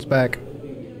now he wants back.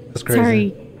 That's crazy.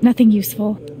 Sorry, nothing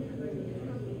useful.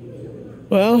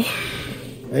 Well,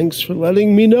 thanks for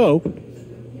letting me know.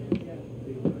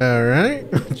 All right.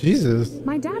 Jesus.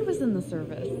 My dad was in the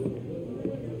service.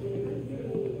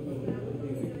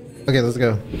 Okay, let's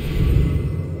go.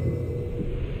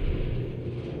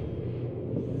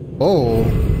 Oh.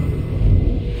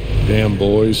 Damn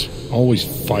boys, always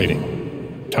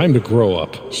fighting. Time to grow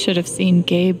up. Should have seen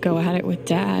Gabe go at it with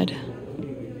Dad.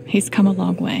 He's come a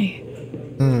long way.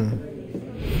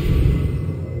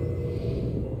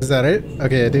 Is that it?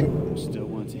 Okay, I think. Still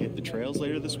want to hit the trails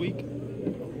later this week?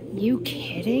 You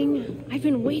kidding? I've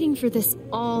been waiting for this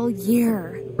all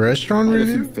year. Restaurant I have a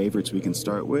review? few favorites we can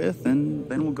start with, and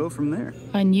then we'll go from there.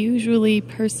 Unusually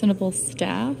personable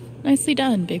staff. Nicely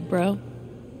done, big bro.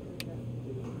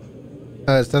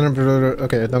 Stand up.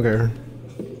 Okay, I don't care.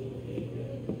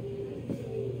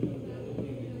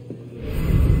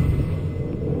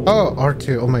 Oh,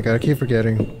 R2. Oh my god, I keep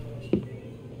forgetting.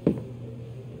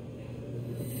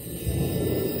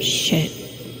 Shit.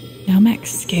 Now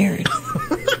Mac's scared.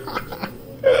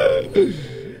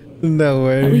 No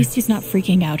way. At least he's not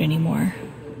freaking out anymore.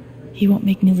 He won't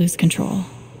make me lose control.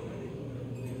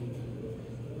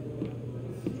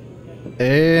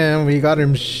 Damn, we got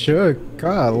him shook.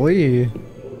 Golly.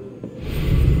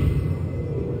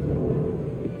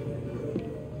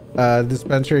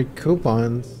 Dispensary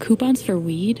coupons. Coupons for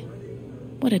weed?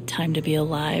 What a time to be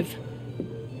alive.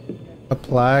 A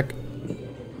plaque.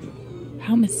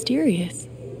 How mysterious.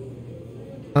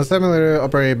 On Simulator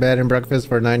operated bed and breakfast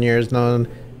for 9 years, known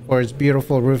for its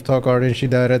beautiful rooftop garden. She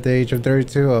died at the age of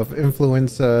 32 of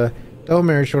influenza. Though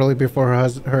married shortly before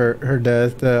her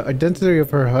death, the identity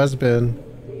of her husband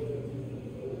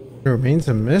remains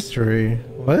a mystery.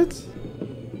 What?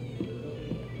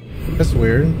 That's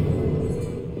weird.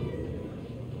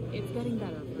 It's getting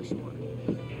better for sure.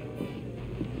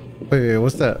 Wait,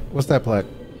 what's that? What's that plaque?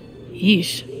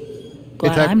 Yeesh.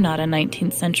 Glad I'm not a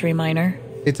 19th century miner.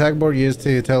 A tag board used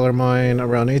to teller mine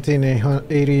around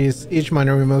 1880s. Each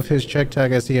miner removed his check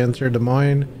tag as he entered the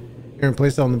mine and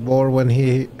placed it on the board when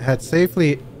he had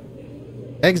safely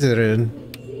exited.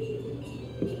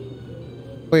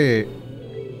 Wait.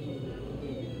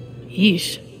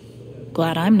 Yeesh.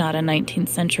 Glad I'm not a 19th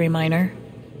century miner.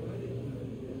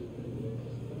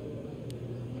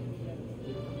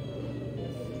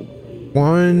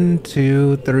 One,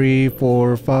 two, three,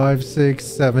 four, five, 6,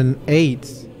 7,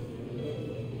 8.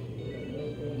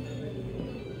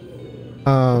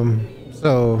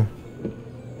 So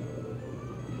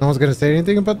no one's gonna say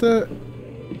anything about that?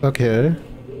 Okay.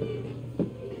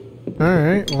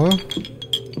 Alright, well.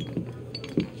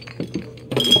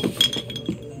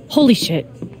 Holy shit.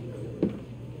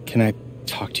 Can I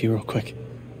talk to you real quick?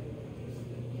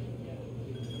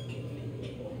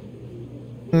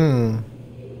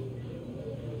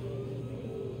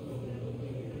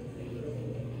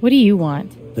 What do you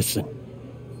want? Listen,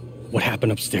 what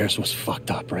happened upstairs was fucked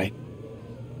up, right?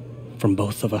 From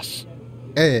both of us.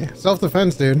 Hey,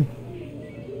 self-defense, dude.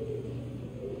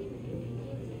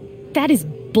 That is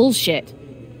bullshit.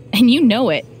 And you know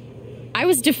it. I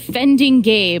was defending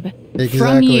Gabe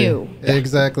from you.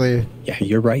 Exactly. Yeah,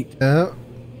 you're right. Yeah.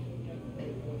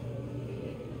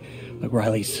 Look,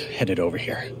 Riley's headed over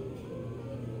here.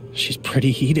 She's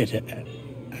pretty heated.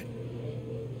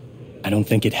 I don't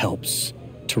think it helps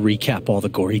to recap all the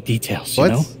gory details, you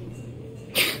know?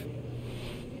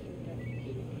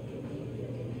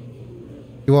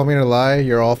 You want me to lie?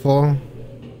 You're awful.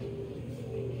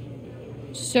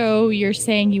 So you're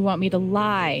saying you want me to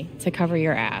lie to cover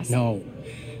your ass? No,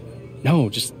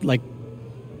 just like,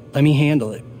 let me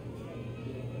handle it.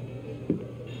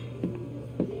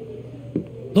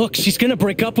 Look, she's gonna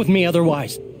break up with me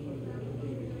otherwise.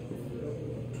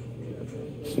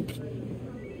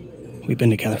 We've been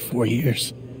together 4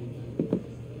 years.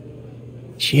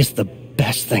 She is the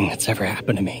best thing that's ever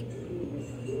happened to me.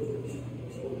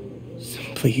 So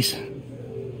please,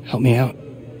 help me out.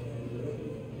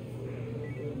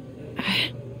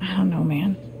 I don't know,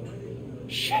 man.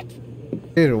 Shit.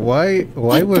 Dude, why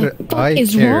would what the fuck I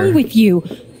is care? wrong with you?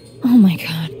 Oh my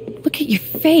god. Look at your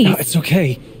face. No, it's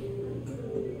okay.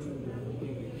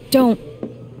 Don't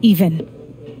even.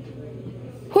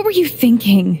 What were you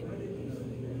thinking?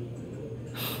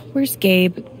 Where's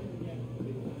Gabe?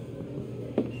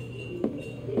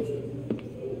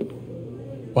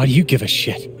 Why do you give a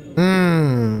shit?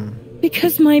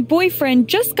 Because my boyfriend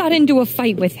just got into a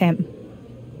fight with him.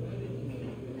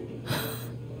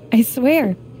 I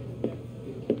swear.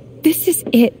 This is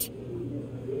it.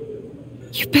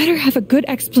 You better have a good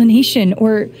explanation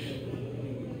or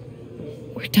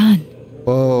we're done.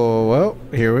 Whoa, well,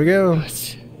 here we go.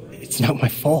 It's not my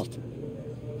fault.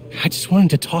 I just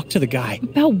wanted to talk to the guy.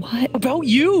 About what? About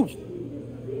you!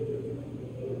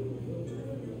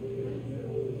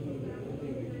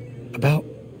 About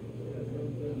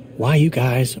why you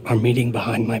guys are meeting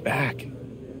behind my back.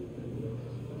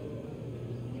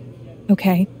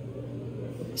 Okay.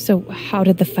 So how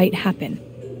did the fight happen?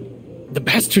 The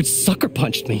bastard sucker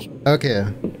punched me. Okay.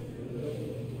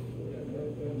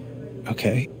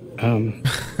 Okay.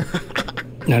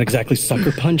 Not exactly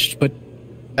sucker punched, but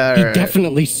All he right.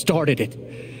 definitely started it.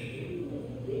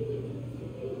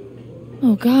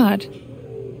 Oh, God.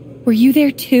 Were you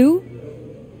there too?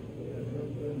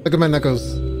 Look at my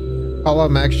knuckles. Call out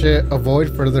Mac shit.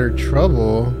 Avoid further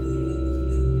trouble.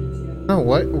 Oh,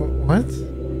 what? What?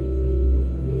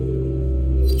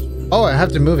 Oh, I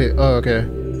have to move it. Oh, okay.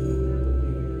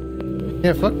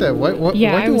 Yeah, fuck that. What?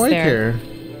 Yeah, why I do was I there. care?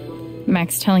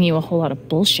 Mac's telling you a whole lot of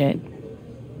bullshit.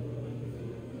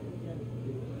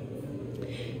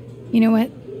 You know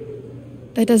what?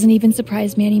 That doesn't even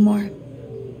surprise me anymore.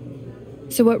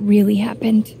 So what really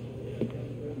happened?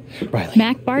 Riley.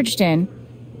 Mac barged in,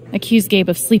 accused Gabe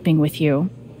of sleeping with you,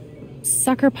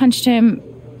 sucker punched him,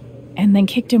 and then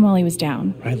kicked him while he was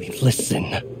down. Riley, listen.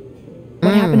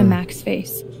 What happened to Mac's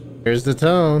face? Here's the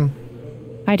tone.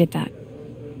 I did that.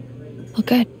 Well,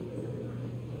 good.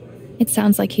 It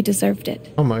sounds like he deserved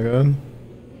it. Oh my god.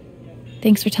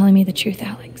 Thanks for telling me the truth,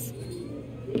 Alex.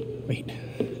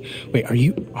 Wait,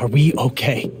 are we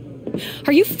okay?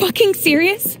 Are you fucking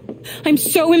serious? I'm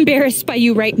so embarrassed by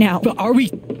you right now. But are we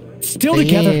still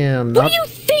together? Damn, What do you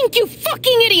think, you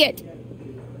fucking idiot?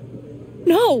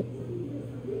 No.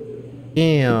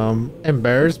 Damn.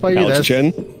 Embarrassed by you? Alex That's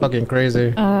Chen? fucking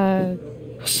crazy.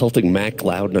 Assaulting Mac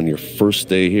Loud on your first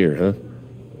day here, huh?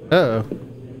 Uh-oh.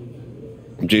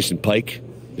 I'm Jason Pike,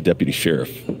 the deputy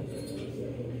sheriff.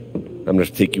 I'm gonna have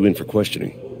to take you in for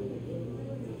questioning.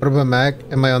 What about Mac?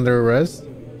 Am I under arrest?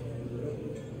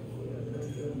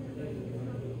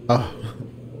 Oh.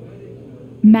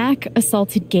 Mac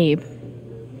assaulted Gabe.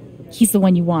 He's the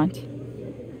one you want.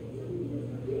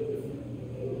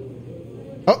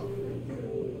 Oh.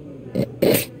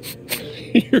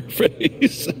 Your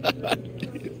face.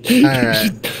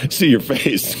 See your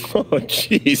face. Oh,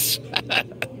 jeez.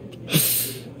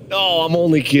 No, I'm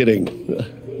only kidding.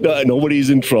 Nobody's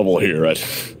in trouble here.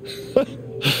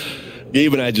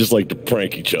 Gabe and I just like to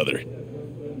prank each other.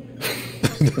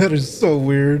 That is so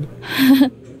weird.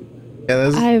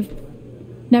 Yeah, I've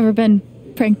never been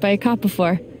pranked by a cop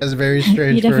before. That's very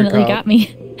strange. You definitely got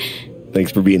me.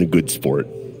 Thanks for being a good sport.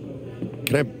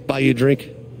 Can I buy you a drink?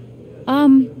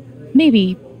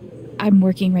 Maybe. I'm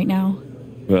working right now.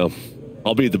 Well,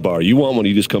 I'll be at the bar. You want one,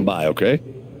 you just come by, okay?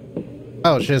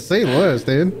 Oh shit, say less,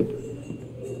 dude.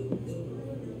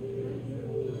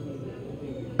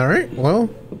 Alright, well.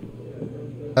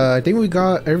 I think we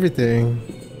got everything.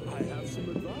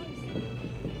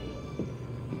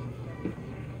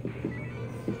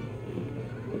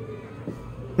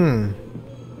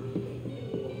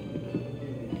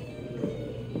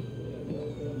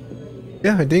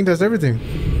 Yeah, I think that's everything.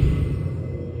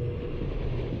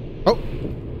 Oh.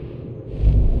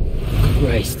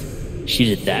 Christ. She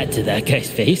did that to that guy's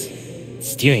face?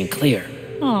 Steering clear.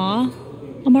 Aw,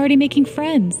 I'm already making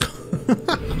friends.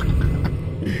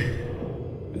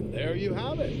 And there you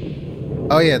have it.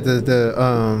 Oh yeah,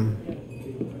 the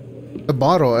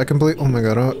bottle. I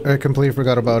completely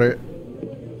forgot about it.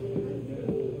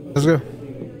 Let's go.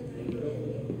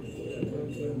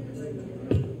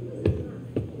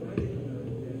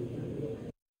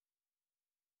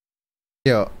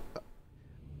 Yo,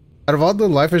 out of all the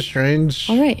Life is Strange...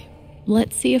 Alright,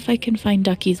 let's see if I can find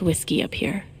Ducky's whiskey up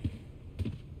here.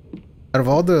 Out of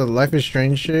all the Life is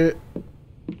Strange shit,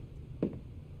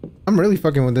 I'm really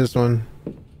fucking with this one.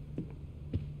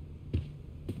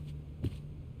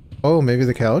 Oh, maybe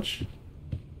the couch?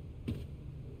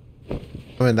 I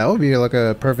mean, that would be like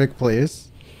a perfect place.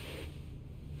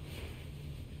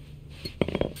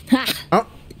 Ha! Oh.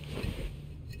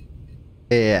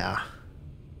 Yeah.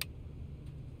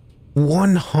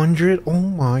 100? Oh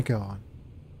my god.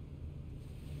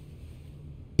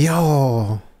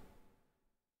 Yo.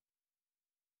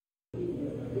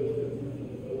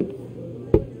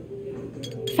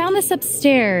 Found this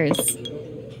upstairs.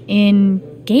 In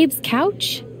Gabe's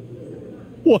couch?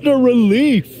 What a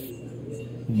relief.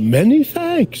 Many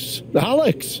thanks,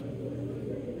 Alex.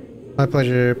 My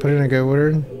pleasure. Put it in a good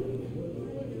word.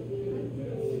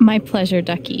 My pleasure,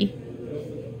 Ducky.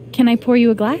 Can I pour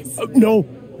you a glass? No.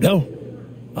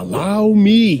 Allow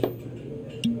me.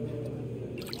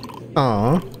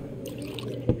 Aww.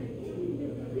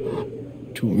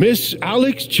 To Miss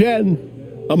Alex Chen,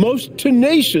 a most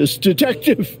tenacious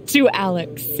detective. To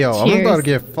Alex. Yo, Cheers. I'm about to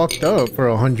get fucked up for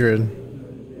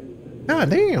 100. God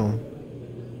damn.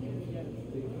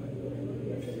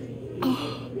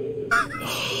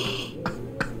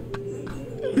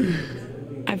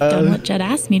 I've done what Jed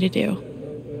asked me to do.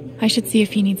 I should see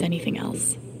if he needs anything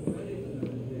else.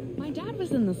 My dad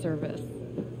was in the service.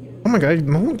 Oh my god,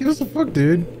 no one gives a fuck,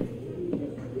 dude.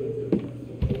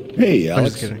 Hey, I'm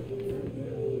Alex. just kidding.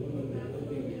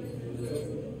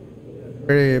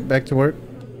 Ready back to work?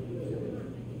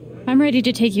 I'm ready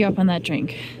to take you up on that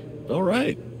drink. All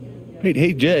right.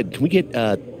 Hey, Jed, can we get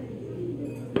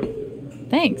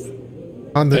Thanks.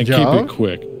 On the and job? keep it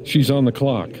quick. She's on the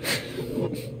clock.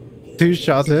 2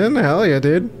 shots in? Hell yeah,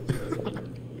 dude.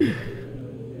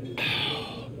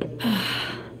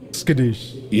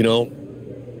 Skadoosh. You know,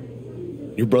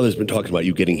 your brother's been talking about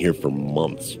you getting here for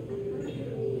months.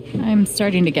 I'm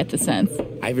starting to get the sense.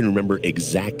 I even remember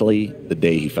exactly the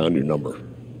day he found your number.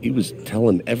 He was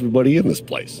telling everybody in this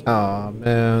place. Aw,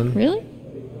 man. Really?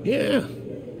 Yeah.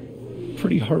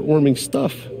 Pretty heartwarming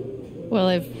stuff. Well,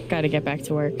 I've got to get back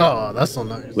to work. Oh, that's so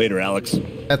nice. Later, Alex.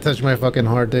 That touched my fucking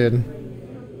heart, dude.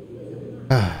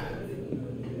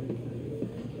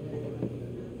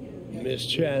 Miss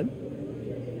Chen?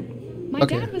 My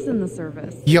Okay. dad was in the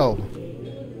service. Yo.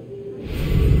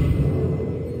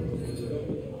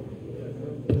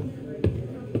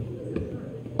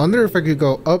 Wonder if I could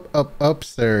go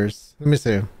upstairs. Let me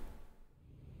see.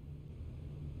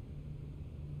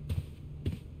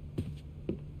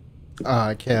 Ah,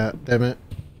 I can't. Damn it.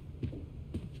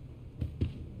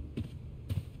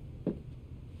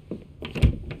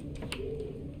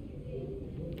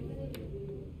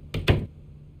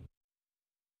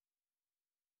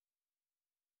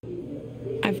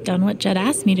 I've done what Jed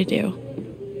asked me to do.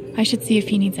 I should see if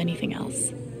he needs anything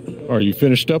else. Are you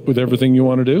finished up with everything you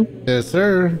want to do? Yes,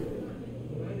 sir.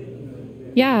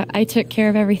 Yeah, I took care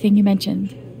of everything you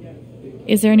mentioned.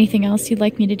 Is there anything else you'd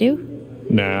like me to do?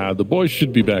 Nah, the boys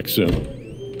should be back soon.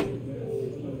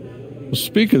 Well,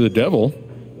 speak of the devil.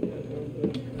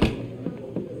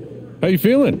 How you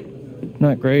feeling?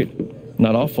 Not great.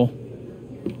 Not awful.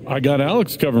 I got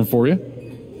Alex covering for you.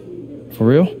 For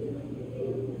real?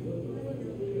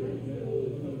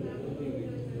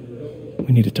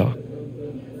 We need to talk.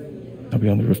 I'll be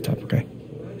on the rooftop, okay?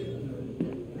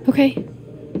 Okay.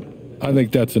 I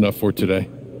think that's enough for today.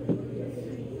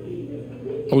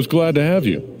 I was glad to have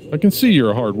you. I can see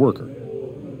you're a hard worker.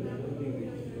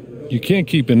 You can't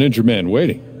keep an injured man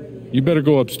waiting. You better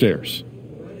go upstairs.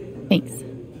 Thanks.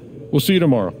 We'll see you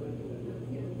tomorrow.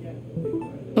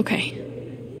 Okay.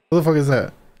 What the fuck is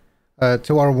that?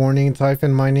 2-hour warning.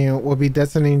 Typhon mining will be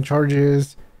detonating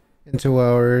charges in 2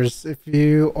 hours. If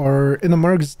you are in the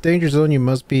Mark's danger zone, you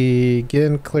must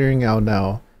begin clearing out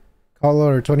now. Call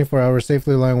our 24-hour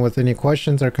safely line with any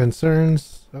questions or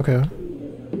concerns. Okay.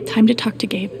 Time to talk to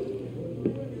Gabe.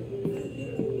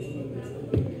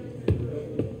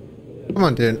 Come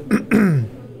on, dude.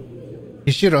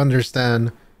 You should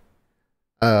understand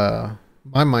my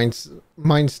mind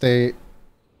state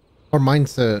or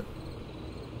mindset.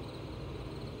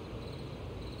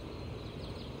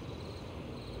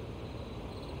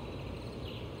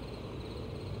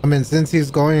 I mean, since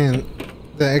he's going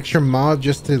the extra mile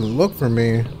just to look for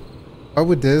me, why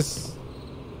would this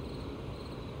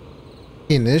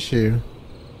be an issue?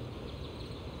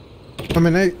 I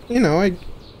mean,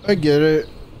 I get it.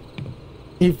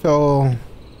 He felt,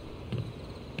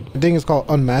 I think it's called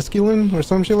unmasculine or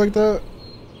some shit like that.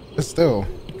 But still,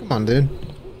 come on, dude.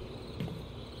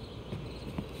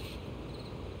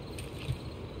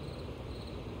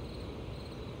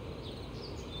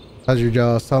 How's your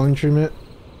jaw? Silent treatment?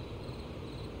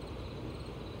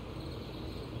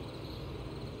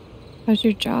 How's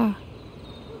your jaw?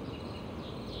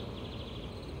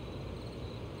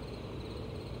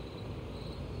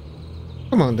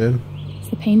 Come on, dude. Is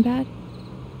the pain bad?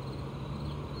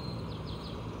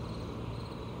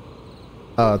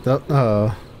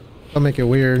 Don't make it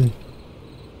weird.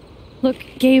 Look,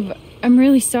 Gabe, I'm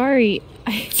really sorry.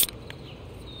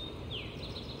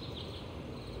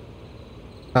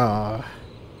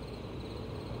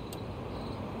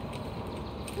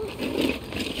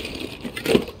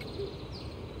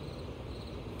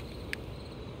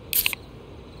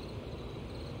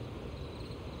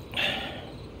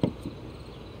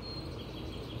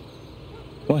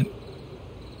 What?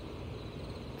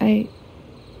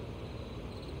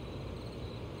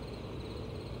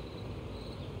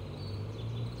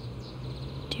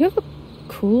 Do you have a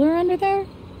cooler under there?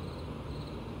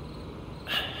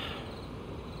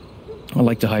 I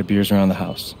like to hide beers around the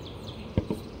house.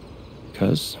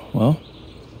 Because, well,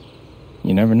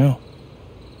 you never know.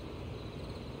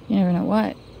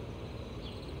 what?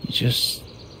 You just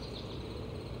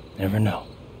never know.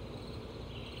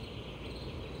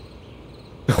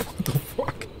 What the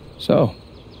fuck? So,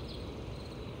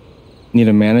 need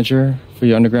a manager for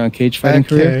your underground cage fighting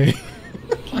career?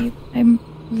 Gabe, I'm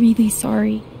really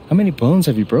sorry. How many bones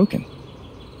have you broken?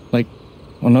 Like,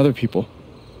 on other people?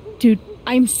 Dude,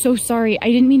 I'm so sorry. I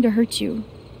didn't mean to hurt you.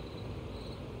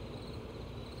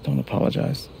 Don't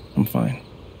apologize. I'm fine.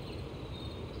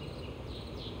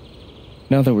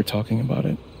 Now that we're talking about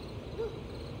it,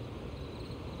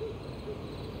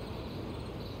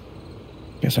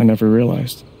 guess I never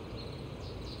realized.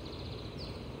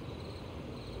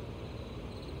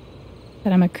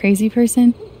 That I'm a crazy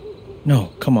person?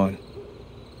 No, come on.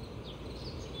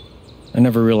 I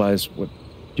never realized what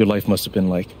your life must have been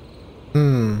like.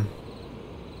 On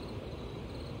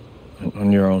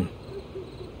your own.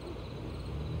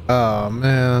 Oh,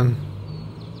 man.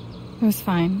 It was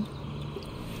fine.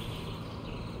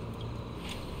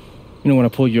 You know, when I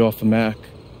pulled you off the Mac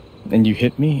and you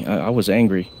hit me, I was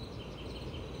angry.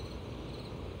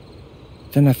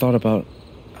 Then I thought about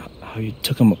how you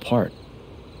took him apart.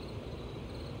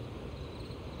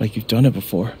 Like you've done it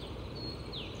before.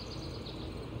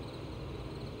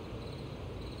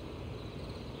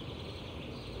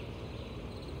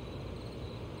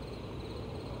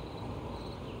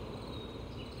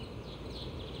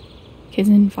 Kids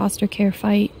in foster care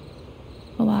fight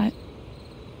a lot.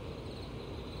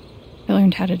 I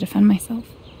learned how to defend myself.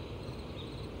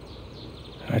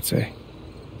 I'd say.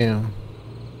 Yeah.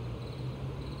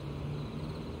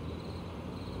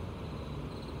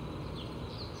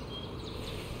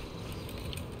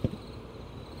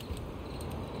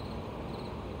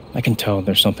 I can tell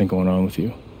there's something going on with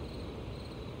you.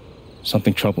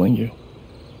 Something troubling you.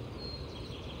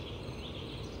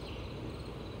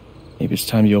 Maybe it's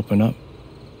time you open up.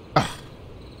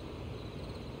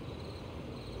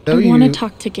 I want to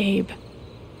talk to Gabe,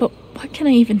 but what can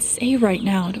I even say right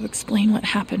now to explain what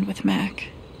happened with Mac?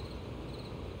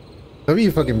 Tell me,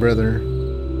 you fucking brother.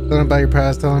 Tell him about your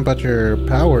past, tell him about your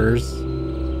powers.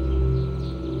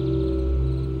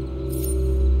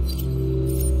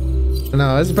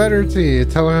 No, it's better to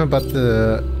tell him about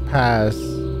the past.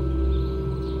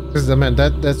 Because, I mean,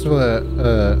 that's what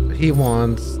he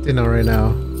wants to know right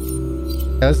now.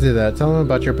 Yeah, let's do that. Tell him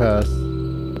about your past.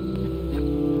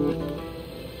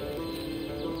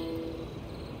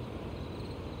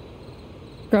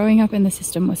 Growing up in the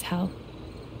system was hell.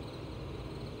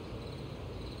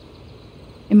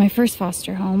 In my first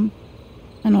foster home,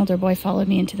 an older boy followed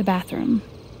me into the bathroom,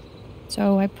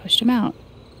 so I pushed him out.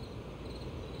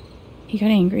 He got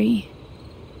angry.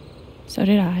 So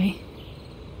did I.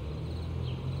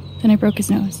 Then I broke his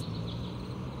nose.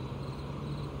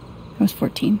 I was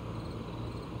 14.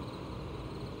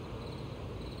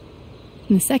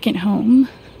 In the second home,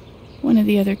 one of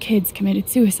the other kids committed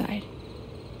suicide.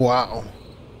 Wow.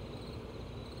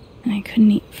 And I couldn't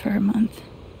eat for a month.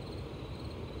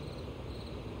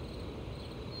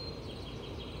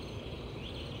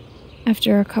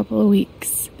 After a couple of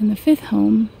weeks in the fifth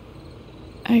home,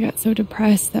 I got so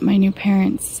depressed that my new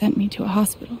parents sent me to a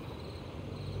hospital.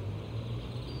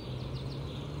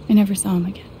 I never saw him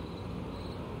again.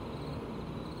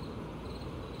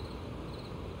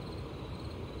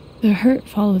 The hurt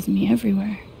follows me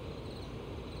everywhere.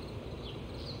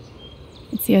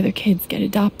 It's the other kids get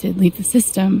adopted, leave the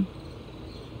system.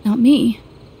 Not me.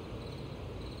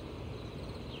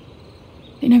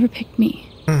 They never picked me.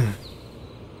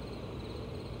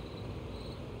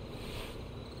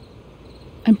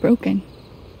 I'm broken.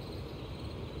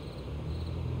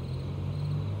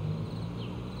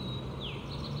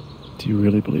 Do you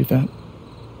really believe that?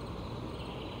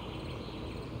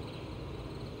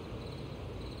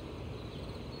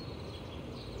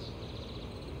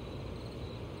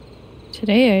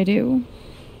 Today I do.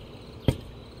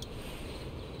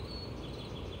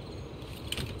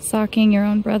 Socking your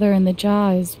own brother in the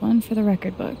jaw is one for the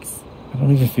record books. I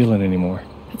don't even feel it anymore.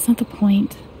 That's not the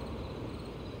point.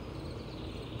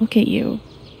 Look at you.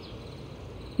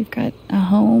 You've got a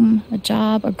home, a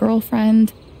job, a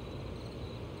girlfriend.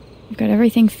 You've got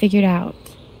everything figured out.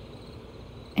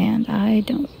 And I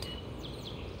don't.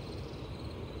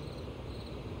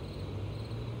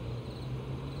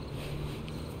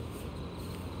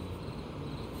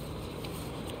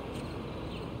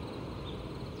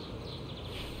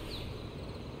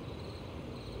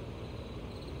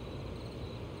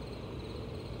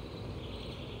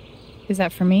 Is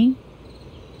that for me?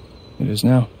 It is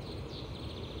now.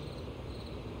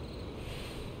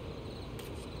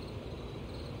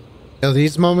 So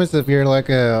these moments, if you're like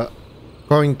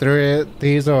going through it,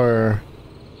 these are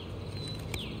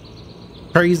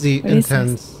Crazy What is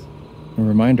intense. A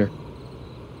reminder.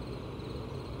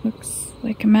 Looks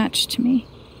like a match to me.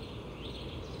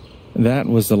 That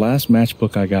was the last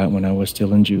matchbook I got when I was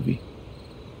still in juvie.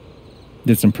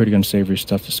 Did some pretty unsavory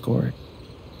stuff to score it.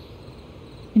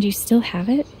 And you still have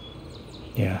it?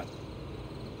 Yeah.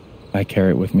 I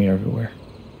carry it with me everywhere.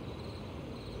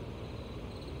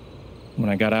 When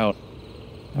I got out,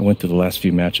 I went through the last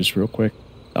few matches real quick,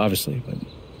 obviously, but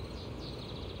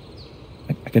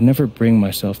I could never bring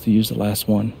myself to use the last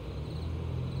one.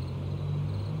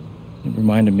 It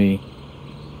reminded me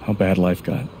how bad life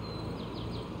got.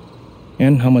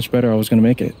 And how much better I was going to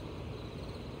make it.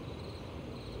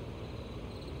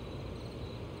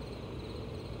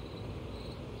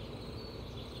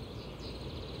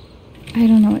 I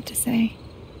don't know what to say.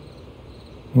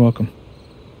 You're welcome.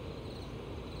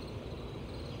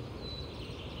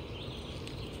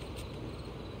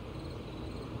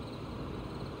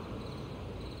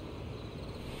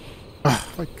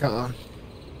 Oh my god.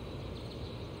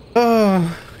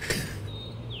 Oh.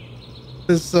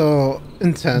 This is so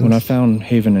intense. When I found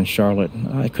Haven and Charlotte,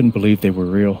 I couldn't believe they were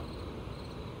real.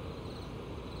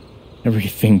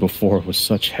 Everything before was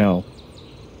such hell.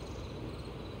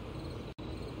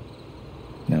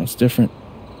 Now it's different.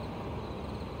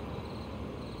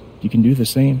 You can do the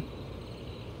same.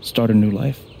 Start a new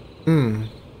life.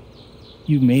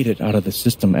 You made it out of the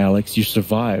system, Alex. You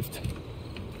survived.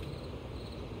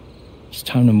 It's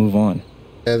time to move on.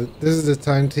 Yeah, this is the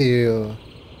time to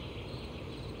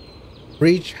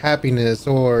reach happiness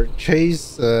or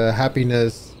chase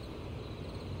happiness.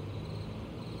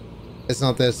 It's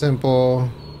not that simple.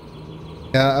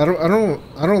 Yeah, I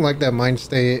don't like that mind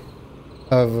state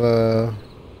of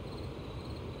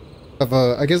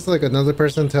I guess like another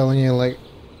person telling you like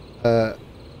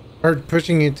or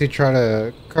pushing you to try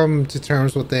to come to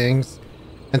terms with things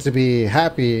and to be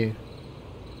happy,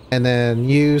 and then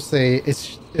you say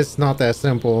it's not that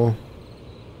simple.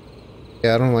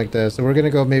 Yeah, I don't like that. So we're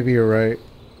gonna go maybe you're right.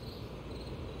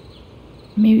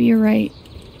 Maybe you're right.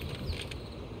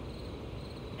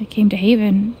 I came to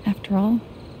Haven, after all.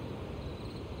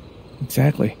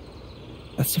 Exactly.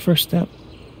 That's the first step.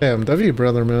 Damn, W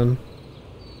brother, man.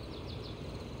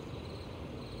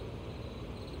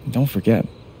 Don't forget,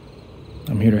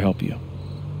 I'm here to help you.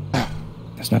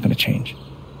 That's not going to change.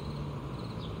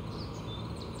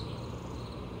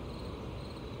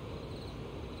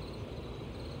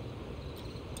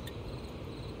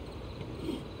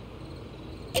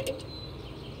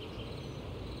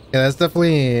 Yeah, that's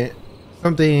definitely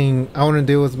something I want to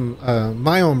do with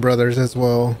my own brothers as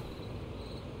well.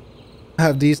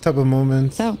 Have these type of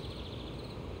moments. So,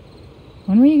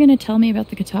 when were you going to tell me about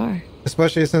the guitar?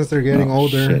 Especially since they're getting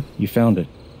older. Shit, you found it.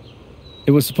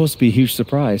 It was supposed to be a huge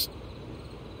surprise.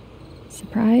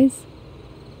 Surprise?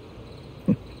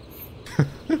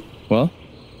 Well,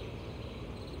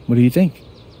 what do you think?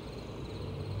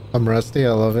 I'm rusty.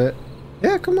 I love it.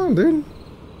 Yeah, come on, dude.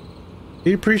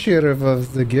 Be appreciative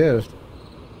of the gift.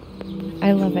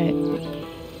 I love it.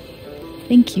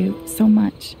 Thank you so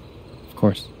much. Of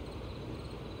course.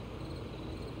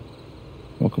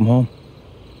 Welcome home.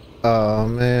 Oh,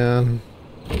 man.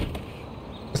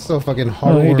 It's so fucking Oh,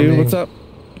 heartwarming. hey, dude, what's up?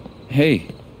 Hey,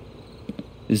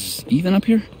 is Ethan up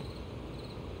here?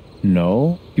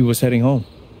 No, he was heading home.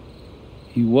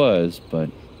 He was, but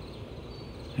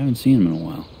I haven't seen him in a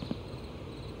while.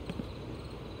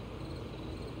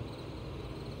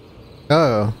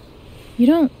 Oh. You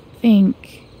don't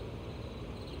think...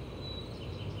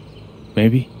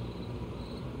 Maybe?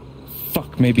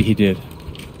 Fuck, maybe he did.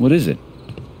 What is it?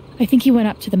 I think he went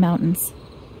up to the mountains.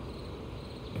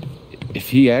 If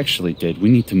he actually did, we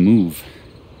need to move.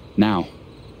 Now.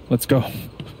 Let's go.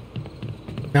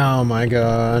 Oh my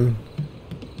god.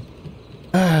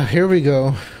 Here we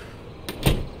go.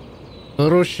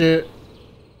 Little shit.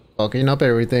 Fucking up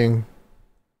everything.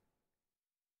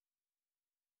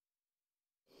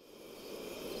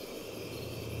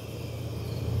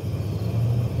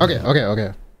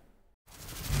 Okay.